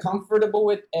altogether comfortable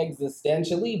with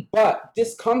existentially, but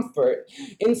discomfort,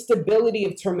 instability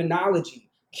of terminology,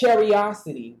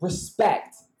 curiosity,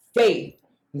 respect, faith,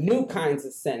 new kinds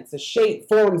of sense. A shape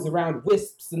forms around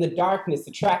wisps in the darkness,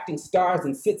 attracting stars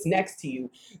and sits next to you.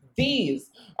 These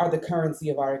are the currency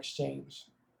of our exchange.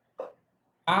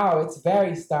 Oh, it's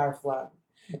very star-flung.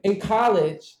 In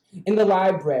college, in the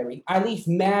library, I leaf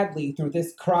madly through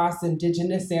this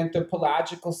cross-indigenous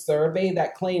anthropological survey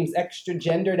that claims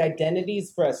extra-gendered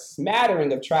identities for a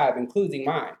smattering of tribe, including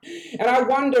mine. And I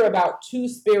wonder about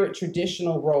two-spirit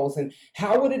traditional roles and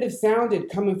how would it have sounded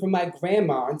coming from my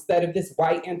grandma instead of this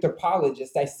white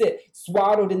anthropologist. I sit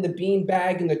swaddled in the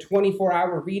beanbag in the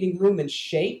 24-hour reading room and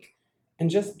shake and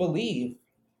just believe.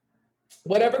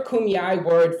 Whatever Kumeyaay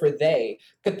word for they,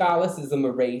 Catholicism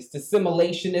erased,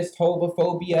 assimilationist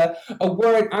homophobia, a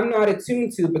word I'm not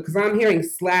attuned to because I'm hearing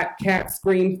slap, cat,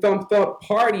 scream, thump, thump,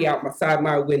 party outside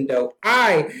my window.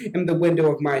 I am the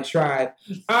window of my tribe.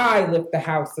 I lift the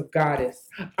house of goddess.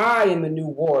 I am a new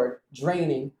ward,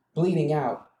 draining, bleeding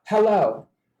out. Hello.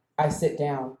 I sit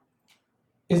down.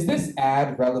 Is this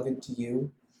ad relevant to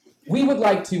you? We would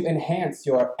like to enhance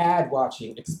your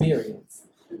ad-watching experience.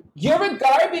 You're a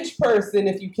garbage person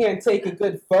if you can't take a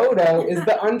good photo is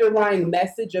the underlying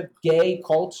message of gay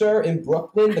culture in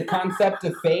Brooklyn, the concept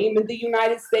of fame in the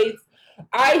United States.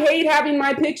 I hate having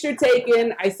my picture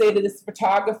taken, I say to this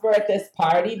photographer at this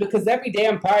party, because every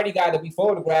damn party got to be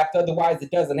photographed, otherwise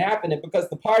it doesn't happen. And because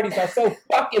the parties are so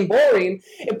fucking boring,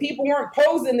 if people weren't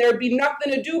posing, there'd be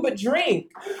nothing to do but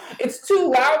drink. It's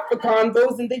too loud for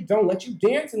convos and they don't let you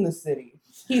dance in the city.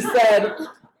 He said,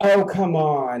 oh, come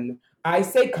on. I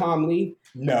say calmly,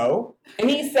 no. And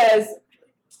he says,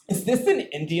 is this an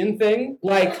Indian thing?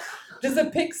 Like, does a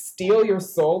pic steal your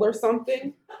soul or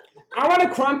something? I want to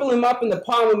crumple him up in the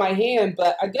palm of my hand,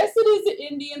 but I guess it is an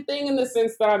Indian thing in the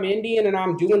sense that I'm Indian and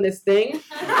I'm doing this thing.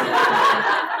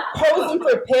 Posing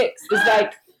for pics is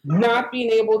like not being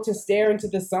able to stare into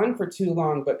the sun for too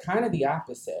long, but kind of the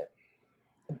opposite.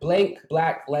 Blank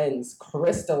black lens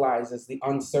crystallizes the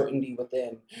uncertainty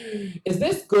within. Is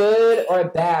this good or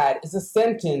bad? Is a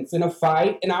sentence in a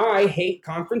fight, and I hate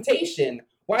confrontation.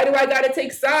 Why do I gotta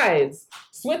take sides?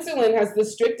 Switzerland has the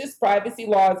strictest privacy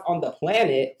laws on the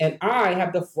planet, and I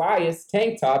have the flyest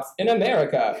tank tops in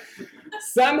America.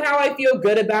 Somehow I feel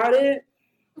good about it.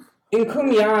 In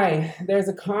Kumeyaay, there's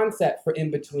a concept for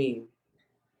in-between.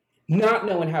 Not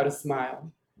knowing how to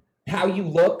smile. How you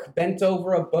look bent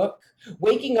over a book.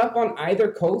 Waking up on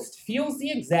either coast feels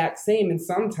the exact same, and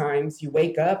sometimes you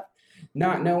wake up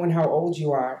not knowing how old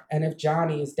you are and if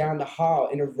Johnny is down the hall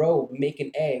in a robe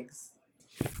making eggs.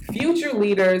 Future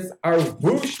leaders are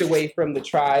whooshed away from the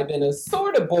tribe in a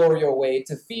sort of boreal way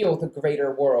to feel the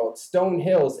greater world, Stone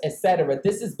Hills, etc.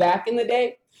 This is back in the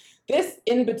day. This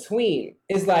in-between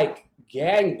is like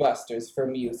gangbusters for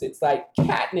Muse. It's like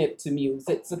catnip to Muse.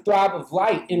 It's a throb of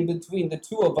light in between the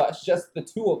two of us, just the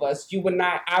two of us, you and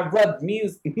I rub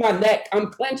Muse my neck. I'm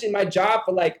clenching my jaw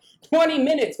for like 20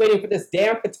 minutes waiting for this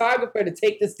damn photographer to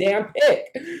take this damn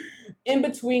pic. In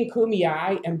between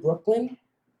Kumeyaay and Brooklyn,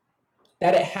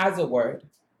 that it has a word.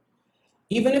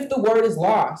 Even if the word is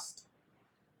lost,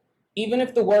 even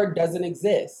if the word doesn't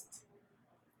exist,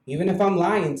 even if I'm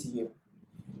lying to you.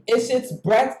 It's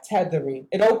breath tethering.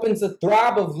 It opens a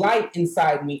throb of light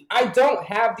inside me. I don't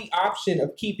have the option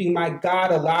of keeping my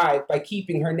God alive by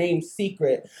keeping her name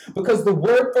secret, because the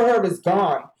word for her is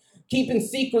gone. Keeping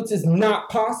secrets is not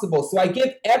possible, so I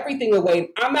give everything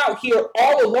away. I'm out here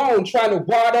all alone trying to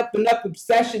wad up enough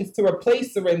obsessions to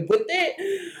replace her, and with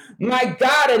it, my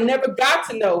God, I never got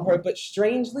to know her. But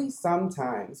strangely,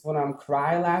 sometimes when I'm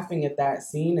cry laughing at that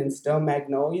scene in Still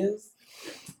Magnolias,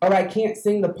 or I can't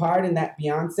sing the part in that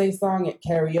Beyonce song at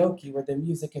karaoke where the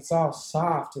music is all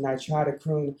soft and I try to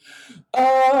croon,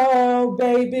 "Oh,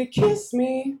 baby, kiss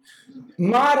me,"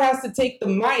 Maud has to take the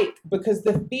mic because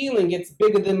the feeling gets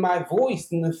bigger than my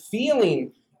voice, and the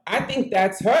feeling, I think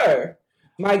that's her.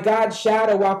 My God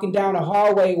shadow walking down a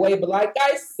hallway way, but like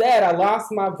I said, I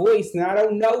lost my voice and I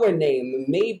don't know her name.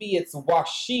 Maybe it's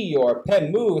Washi or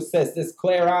Pemu, says this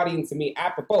clairaudient to me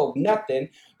apropos of nothing,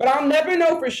 but I'll never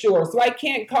know for sure, so I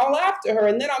can't call after her.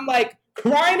 And then I'm like,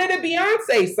 crying at a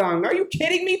Beyonce song. Are you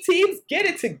kidding me, teams? Get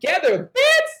it together,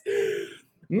 bitch!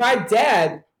 My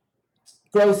dad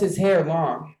grows his hair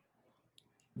long.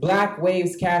 Black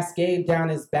waves cascade down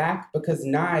his back because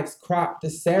knives crop the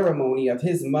ceremony of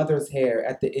his mother's hair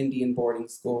at the Indian boarding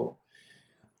school.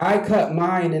 I cut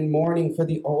mine in mourning for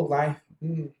the old life.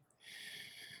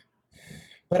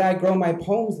 But I grow my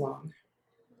poems long.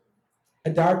 A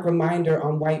dark reminder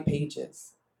on white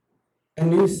pages. A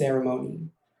new ceremony.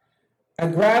 I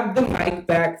grabbed the mic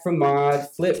back from Maud,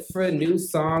 flipped for a new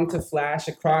song to flash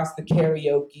across the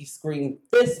karaoke screen,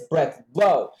 fist breath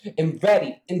low and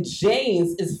ready. And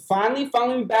James is finally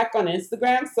following me back on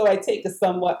Instagram, so I take a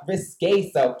somewhat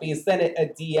risque selfie and send it a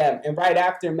DM. And right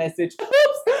after a message,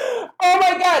 oops, oh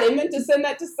my God, I meant to send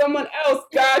that to someone else.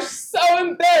 Gosh, so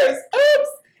embarrassed, oops.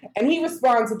 And he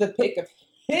responds with a pic of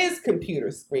his computer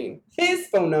screen, his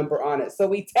phone number on it. So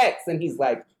we text and he's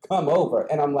like, "Come over."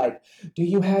 And I'm like, "Do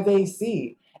you have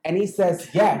AC?" And he says,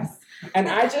 "Yes." And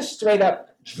I just straight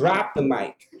up drop the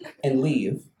mic and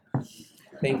leave.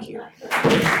 Thank you.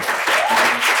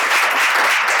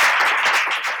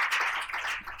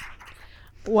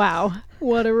 Wow.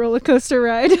 What a roller coaster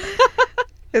ride.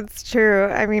 It's true.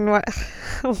 I mean, what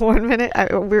 1 minute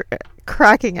we're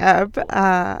cracking up, and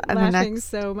the Laughing next,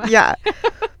 so much. yeah.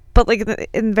 But like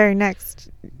in the very next,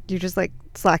 you just like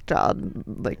slack-jawed.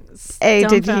 Like, A,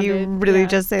 did he really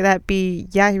just say that? B,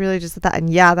 yeah, he really just said that. And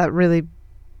yeah, that really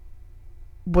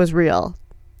was real.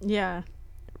 Yeah.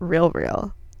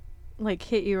 Real. Like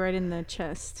hit you right in the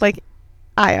chest. Like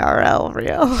IRL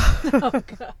real. Oh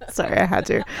God. Sorry, I had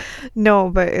to. No,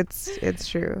 but it's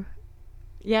true.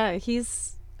 Yeah,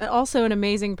 he's also an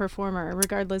amazing performer,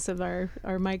 regardless of our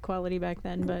mic quality back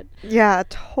then. But yeah,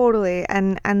 totally.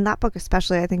 And that book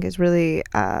especially, I think, is really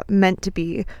meant to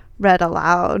be read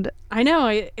aloud. I know,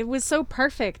 it was so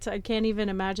perfect. I can't even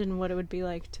imagine what it would be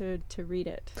like to read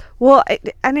it. Well,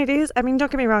 and it is. I mean,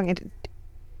 don't get me wrong.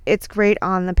 It's great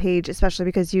on the page, especially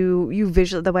because you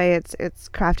visually, the way it's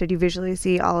crafted, you visually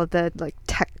see all of the like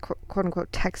quote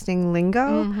unquote texting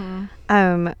lingo.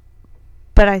 Mm-hmm.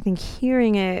 But I think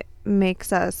hearing it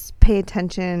makes us pay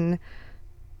attention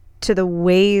to the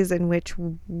ways in which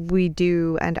we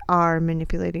do and are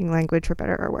manipulating language for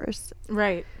better or worse.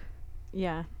 Right.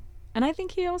 Yeah. And I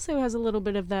think he also has a little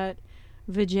bit of that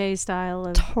Vijay style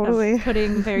of, totally. Of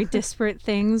putting very disparate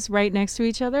things right next to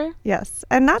each other. Yes.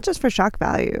 And not just for shock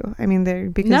value. I mean, they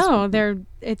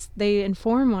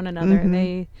inform one another. Mm-hmm.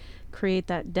 They create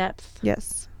that depth.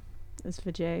 Yes. As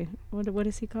Vijay. What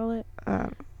does he call it?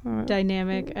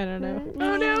 Dynamic. I don't know.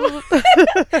 Oh no.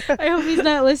 I hope he's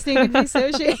not listening and be so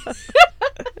ashamed. I'm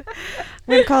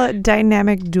going to call it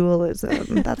dynamic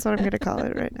dualism. That's what I'm going to call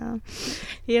it right now.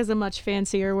 He has a much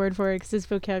fancier word for it because his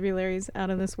vocabulary is out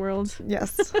of this world.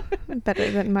 Yes. Better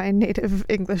than my native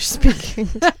English speaking.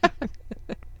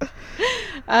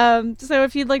 So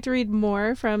if you'd like to read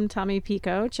more from Tommy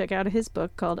Pico, check out his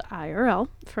book called IRL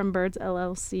from Birds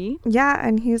LLC. Yeah,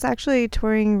 and he's actually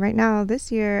touring right now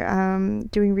this year,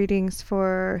 doing readings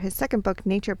for his second book,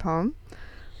 Nature Poem.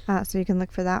 So you can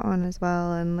look for that one as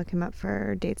well and look him up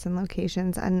for dates and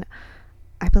locations. And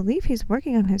I believe he's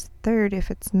working on his third, if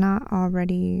it's not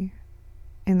already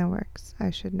in the works. I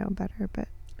should know better, but...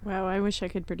 Wow, I wish I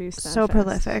could produce that. So fast.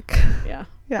 Prolific. Yeah.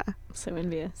 Yeah. So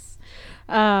envious.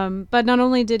 But not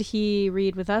only did he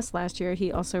read with us last year, he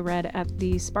also read at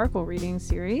the Sparkle Reading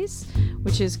Series,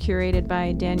 which is curated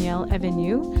by Danielle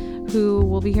Evennou, who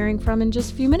we'll be hearing from in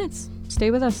just a few minutes. Stay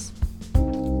with us.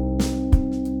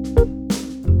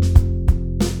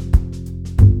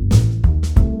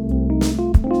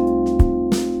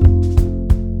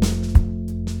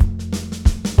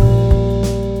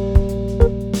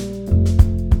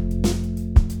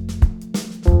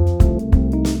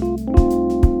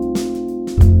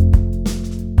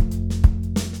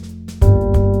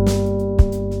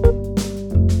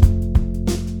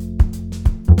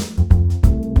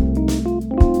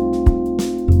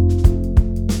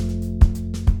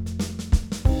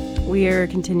 we're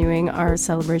continuing our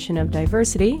celebration of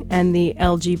diversity and the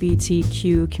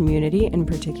LGBTQ community in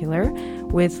particular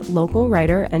with local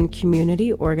writer and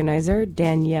community organizer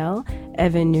Danielle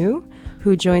Evennou,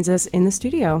 who joins us in the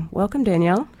studio. Welcome,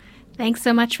 Danielle. Thanks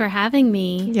so much for having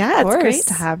me. Yeah, it's great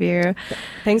to have you.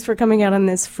 Thanks for coming out on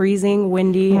this freezing,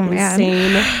 windy,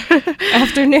 insane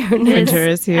afternoon. Winter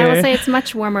is here. I will say it's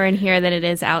much warmer in here than it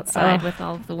is outside with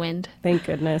all of the wind. Thank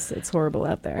goodness. It's horrible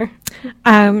out there.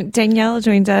 Danielle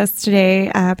joins us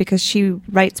today because she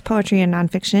writes poetry and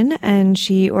nonfiction, and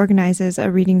she organizes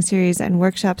a reading series and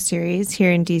workshop series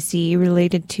here in DC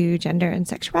related to gender and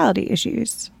sexuality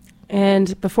issues.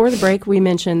 And before the break, we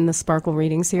mentioned the Sparkle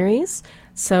Reading Series.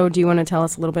 So do you want to tell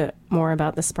us a little bit more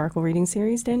about the Sparkle Reading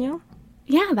Series, Danielle?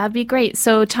 Yeah, that'd be great.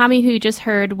 So Tommy, who you just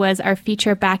heard, was our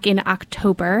feature back in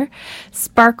October.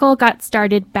 Sparkle got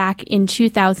started back in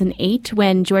 2008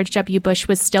 when George W. Bush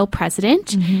was still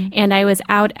president. And I was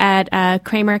out at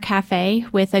Kramer Cafe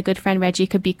with a good friend, Reggie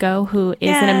Kubiko, who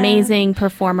is an amazing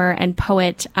performer and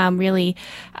poet, really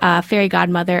fairy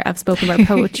godmother of spoken word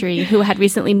poetry, who had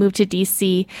recently moved to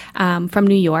DC from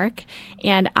New York.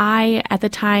 And I, at the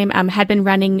time, had been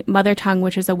running Mother Tongue,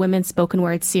 which was a women's spoken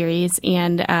word series,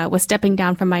 and was stepping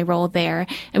down from my role there.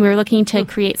 And we were looking to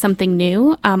create something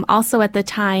new. Also at the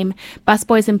time,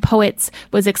 Busboys and Poets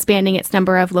was expanding its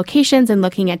number of locations and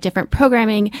looking at different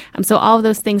programming. So all of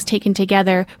those things taken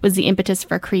together was the impetus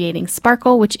for creating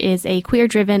Sparkle, which is a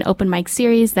queer-driven open mic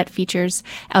series that features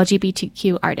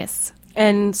LGBTQ artists.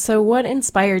 And so what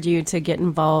inspired you to get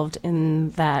involved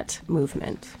in that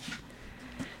movement?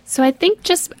 So I think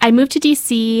I moved to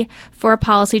DC for a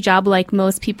policy job like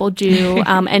most people do,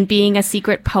 and being a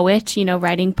secret poet,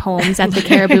 writing poems at the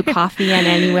Caribou Coffee and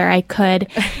anywhere I could,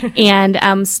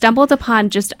 and stumbled upon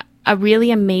just a really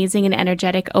amazing and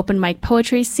energetic open mic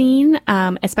poetry scene,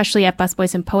 especially at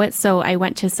Busboys and Poets. So I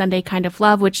went to Sunday Kind of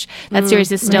Love, which that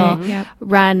series is still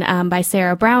run by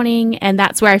Sarah Browning. And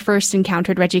that's where I first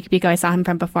encountered Reggie Kubiko. I saw him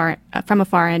from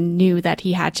afar and knew that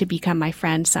he had to become my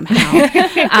friend somehow.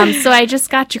 So I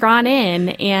just got drawn in,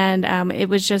 and it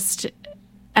was just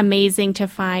amazing to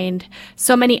find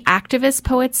so many activist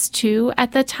poets too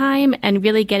at the time, and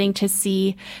really getting to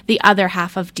see the other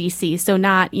half of DC. So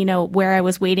not, where I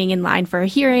was waiting in line for a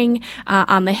hearing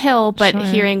on the Hill, but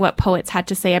hearing what poets had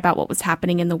to say about what was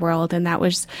happening in the world. And that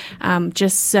was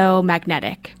just so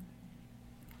magnetic.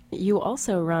 You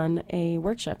also run a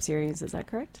workshop series, is that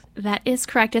correct? That is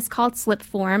correct. It's called Slip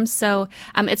Form. So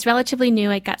it's relatively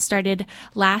new. It got started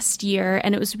last year,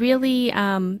 and it was really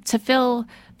to fill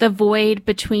the void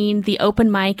between the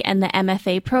open mic and the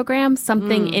MFA program,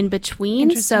 something in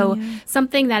between. So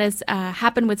something that has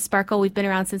happened with Sparkle. We've been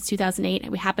around since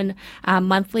 2008. We happen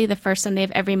monthly, the first Sunday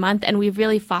of every month. And we've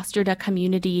really fostered a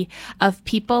community of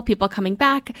people coming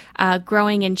back,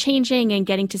 growing and changing, and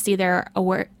getting to see their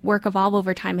work evolve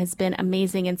over time has been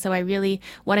amazing. And so I really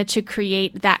wanted to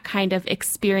create that kind of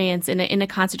experience in a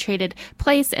concentrated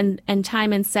place and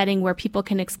time and setting where people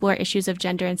can explore issues of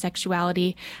gender and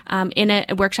sexuality in a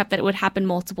workshop that would happen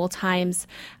multiple times,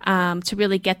 to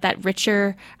really get that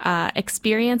richer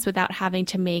experience without having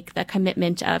to make the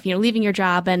commitment of leaving your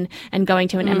job and going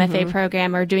to an MFA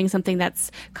program or doing something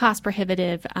that's cost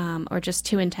prohibitive or just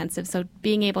too intensive. So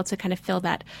being able to kind of fill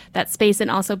that space and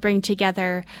also bring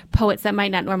together poets that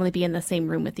might not normally be in the same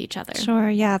room with each other. Sure,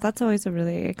 yeah, that's always a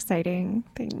really exciting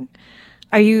thing.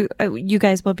 Are you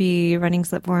guys will be running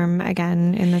Slipform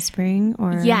again in the spring,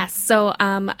 or? Yes. So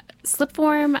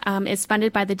Slipform is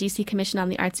funded by the DC Commission on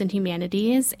the Arts and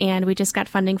Humanities, and we just got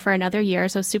funding for another year,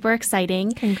 so super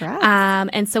exciting. Congrats.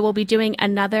 And so we'll be doing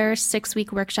another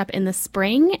 6-week workshop in the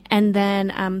spring, and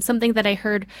then something that I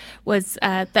heard was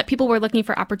that people were looking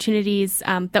for opportunities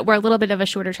that were a little bit of a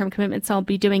shorter term commitment, so I'll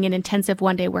be doing an intensive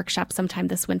 1-day workshop sometime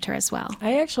this winter as well.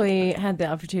 I actually had the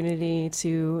opportunity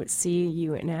to see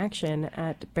you in action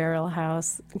at Barrel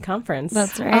House Conference.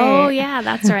 That's right. Oh, yeah,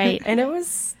 that's right. And it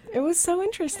was so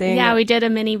interesting. Yeah, we did a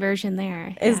mini version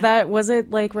there. Was it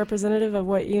like representative of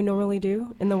what you normally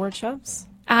do in the workshops?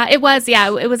 It was,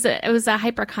 yeah. It was a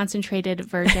hyper concentrated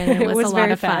version. It was a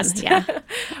lot of fast. fun. Yeah.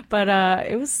 But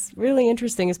it was really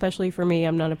interesting, especially for me.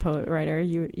 I'm not a poet writer.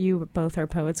 You both are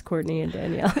poets, Courtney and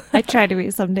Danielle. I try to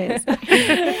be some days.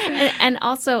 and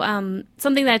also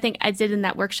something that I think I did in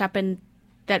that workshop and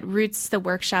that roots the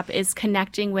workshop is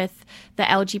connecting with the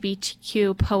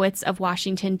LGBTQ poets of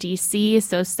Washington, D.C.,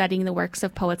 so studying the works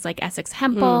of poets like Essex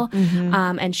Hempel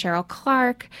and Cheryl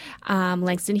Clark,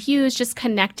 Langston Hughes. Just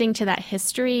connecting to that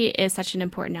history is such an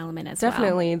important element as well.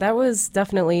 Definitely. That was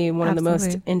definitely one of the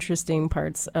most interesting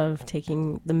parts of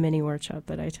taking the mini workshop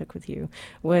that I took with you,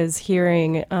 was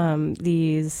hearing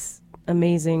these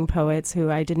amazing poets who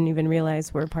I didn't even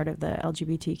realize were part of the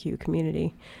LGBTQ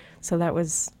community. So that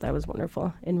was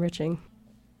wonderful, enriching.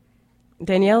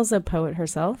 Danielle's a poet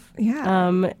herself.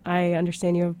 Yeah. I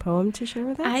understand you have a poem to share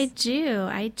with us. I do.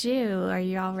 Are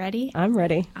you all ready? I'm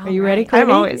ready. All Are you right. ready,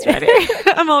 Courtney? I'm always ready.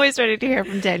 I'm always ready to hear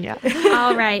from Danielle.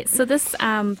 All right. So this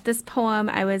poem,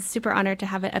 I was super honored to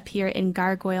have it appear in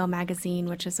Gargoyle magazine,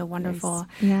 which is a wonderful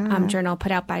journal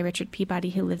put out by Richard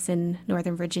Peabody, who lives in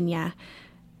Northern Virginia.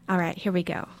 All right, here we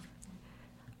go.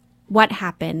 What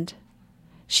happened?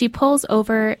 She pulls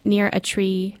over near a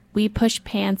tree. We push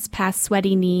pants past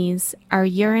sweaty knees. Our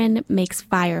urine makes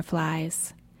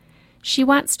fireflies. She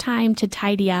wants time to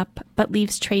tidy up, but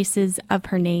leaves traces of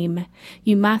her name.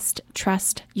 You must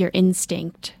trust your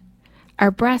instinct.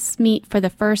 Our breasts meet for the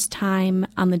first time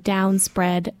on the down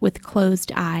spread with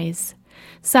closed eyes.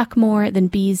 Suck more than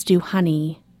bees do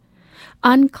honey.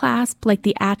 Unclasp like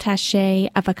the attaché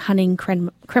of a cunning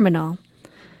criminal.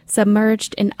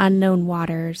 Submerged in unknown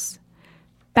waters.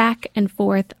 Back and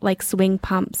forth like swing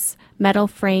pumps, metal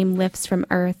frame lifts from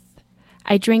earth.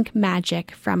 I drink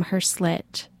magic from her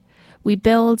slit. We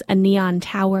build a neon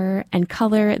tower and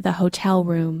color the hotel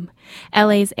room.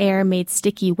 LA's air made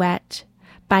sticky wet.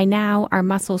 By now, our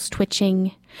muscles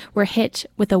twitching. We're hit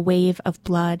with a wave of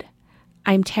blood.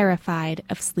 I'm terrified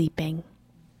of sleeping.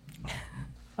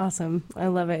 Awesome. I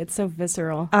love it. It's so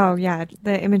visceral. Oh, yeah.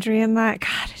 The imagery in that,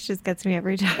 God, it just gets me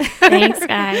every time. Thanks,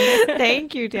 guys.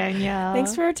 Thank you, Danielle.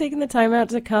 Thanks for taking the time out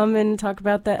to come and talk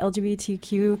about the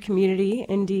LGBTQ community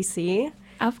in DC.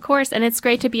 Of course, and it's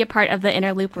great to be a part of the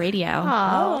Inner Loop Radio.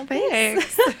 Oh,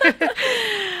 thanks.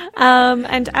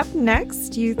 And up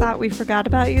next, you thought we forgot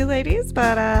about you ladies,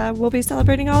 but we'll be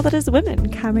celebrating all that is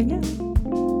women coming in.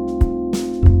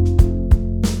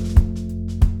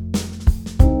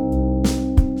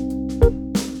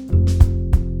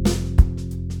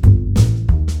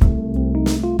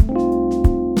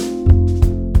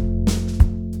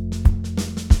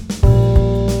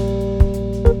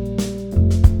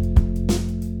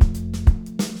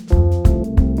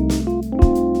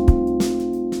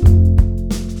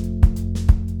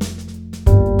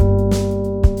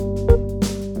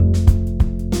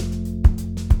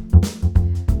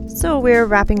 We're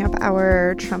wrapping up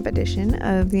our Trump edition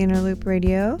of the Inner Loop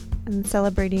Radio and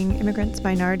celebrating immigrants,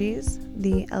 minorities,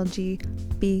 the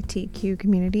LGBTQ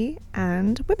community,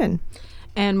 and women.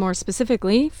 And more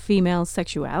specifically, female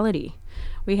sexuality.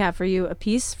 We have for you a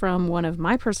piece from one of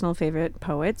my personal favorite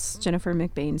poets, Jennifer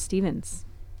McBain Stevens.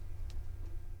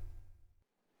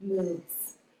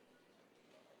 Moods.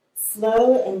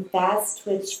 Slow and fast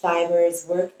twitch fibers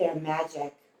work their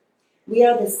magic. We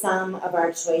are the sum of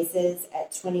our choices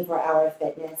at 24-Hour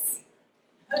Fitness.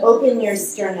 Open your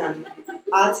sternum,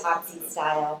 autopsy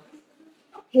style.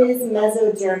 His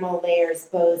mesodermal layers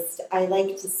boast, I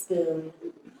like to spoon.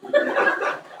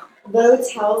 Low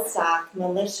tailstock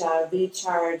militia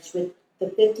recharge with the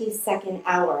 52nd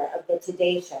hour of the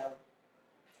Today Show.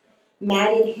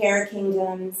 Matted hair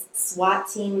kingdoms, SWAT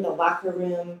team the locker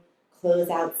room,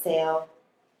 closeout sale.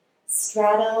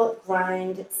 Straddle,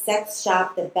 grind, sex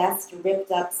shop the best ripped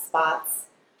up spots,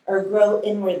 or grow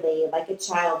inwardly like a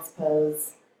child's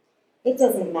pose. It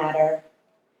doesn't matter.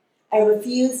 I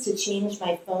refuse to change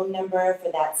my phone number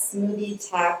for that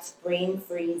smoothie-tapped brain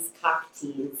freeze cock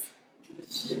tease.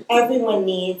 Everyone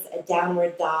needs a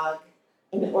downward dog,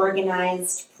 an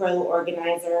organized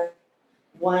pro-organizer,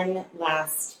 one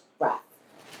last breath.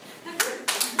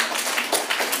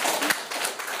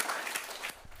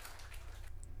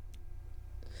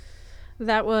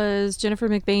 That was Jennifer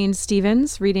McBain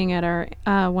Stevens reading at our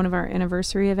one of our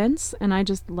anniversary events, and I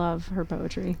just love her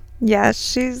poetry. Yeah,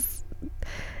 she's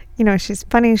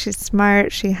funny, she's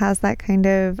smart, she has that kind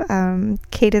of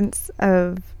cadence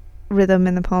of rhythm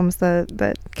in the poems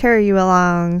that carry you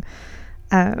along.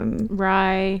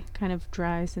 Dry, kind of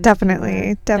dry.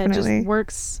 Definitely. That just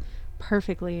works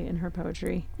perfectly in her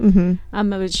poetry. Mm-hmm.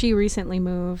 But she recently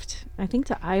moved, I think,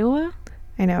 to Iowa.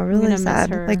 I know, really sad.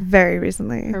 Like very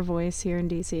recently. Her voice here in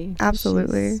DC.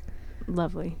 Absolutely. She's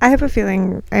lovely. I have a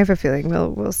feeling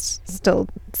we'll still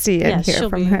see and hear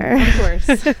from her. Of course.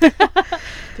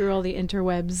 Through all the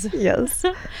interwebs. Yes.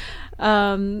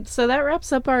 So that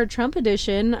wraps up our Trump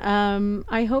edition.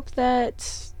 I hope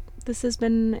that this has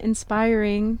been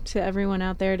inspiring to everyone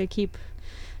out there to keep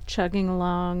chugging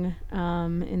along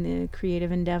in the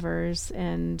creative endeavors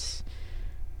and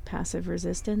passive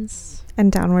resistance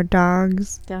and downward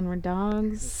dogs.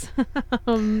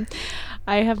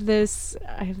 I have this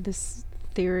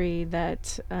theory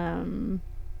that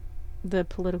the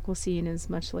political scene is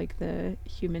much like the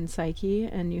human psyche,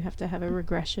 and you have to have a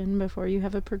regression before you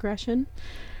have a progression.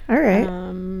 All right.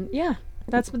 Yeah,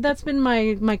 That's been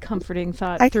my comforting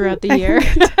thought throughout the I year.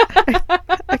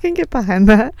 I can get behind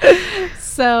that.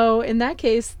 So in that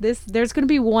case, there's going to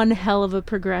be one hell of a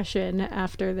progression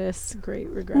after this great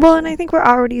regression. Well, and I think we're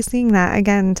already seeing that,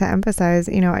 again, to emphasize,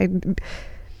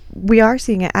 we are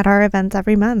seeing it at our events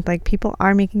every month. Like, people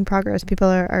are making progress. People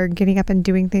are getting up and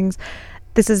doing things.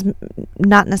 This is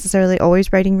not necessarily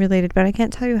always writing related, but I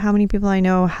can't tell you how many people I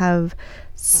know have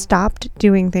stopped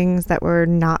doing things that were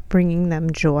not bringing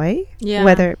them joy,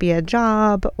 whether it be a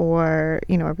job or,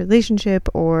 a relationship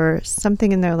or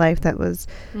something in their life that was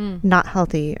not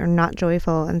healthy or not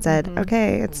joyful, and said,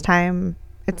 okay, it's time.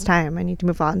 I need to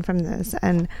move on from this,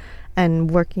 and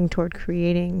working toward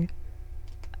creating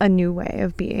a new way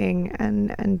of being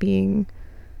and being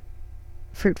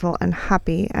fruitful and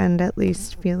happy, and at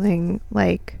least feeling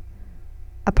like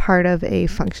a part of a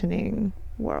functioning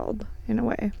world in a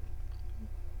way.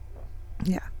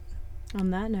 Yeah.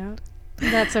 On that note,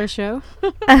 that's our show.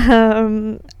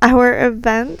 Our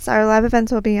live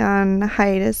events will be on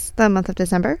hiatus the month of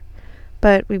December,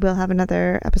 but we will have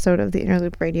another episode of the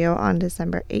Interloop Radio on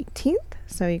December 18th,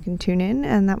 so you can tune in,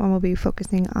 and that one will be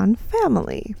focusing on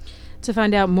family. To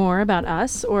find out more about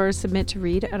us or submit to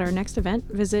read at our next event,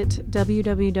 visit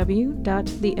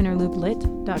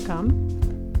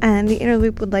www.theinterlooplit.com. And the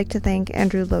Interloop would like to thank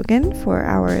Andrew Logan for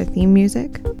our theme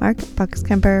music, Mark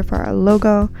Buckskemper for our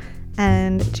logo,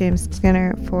 and James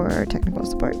Skinner for our technical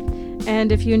support.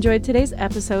 And if you enjoyed today's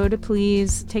episode,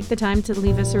 please take the time to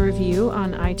leave us a review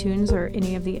on iTunes or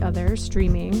any of the other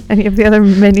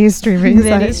many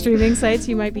streaming sites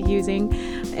you might be using.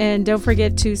 And don't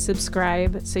forget to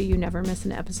subscribe so you never miss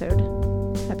an episode.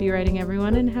 Happy writing,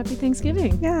 everyone, and happy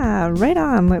Thanksgiving. Yeah, right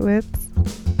on,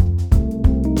 Litwits.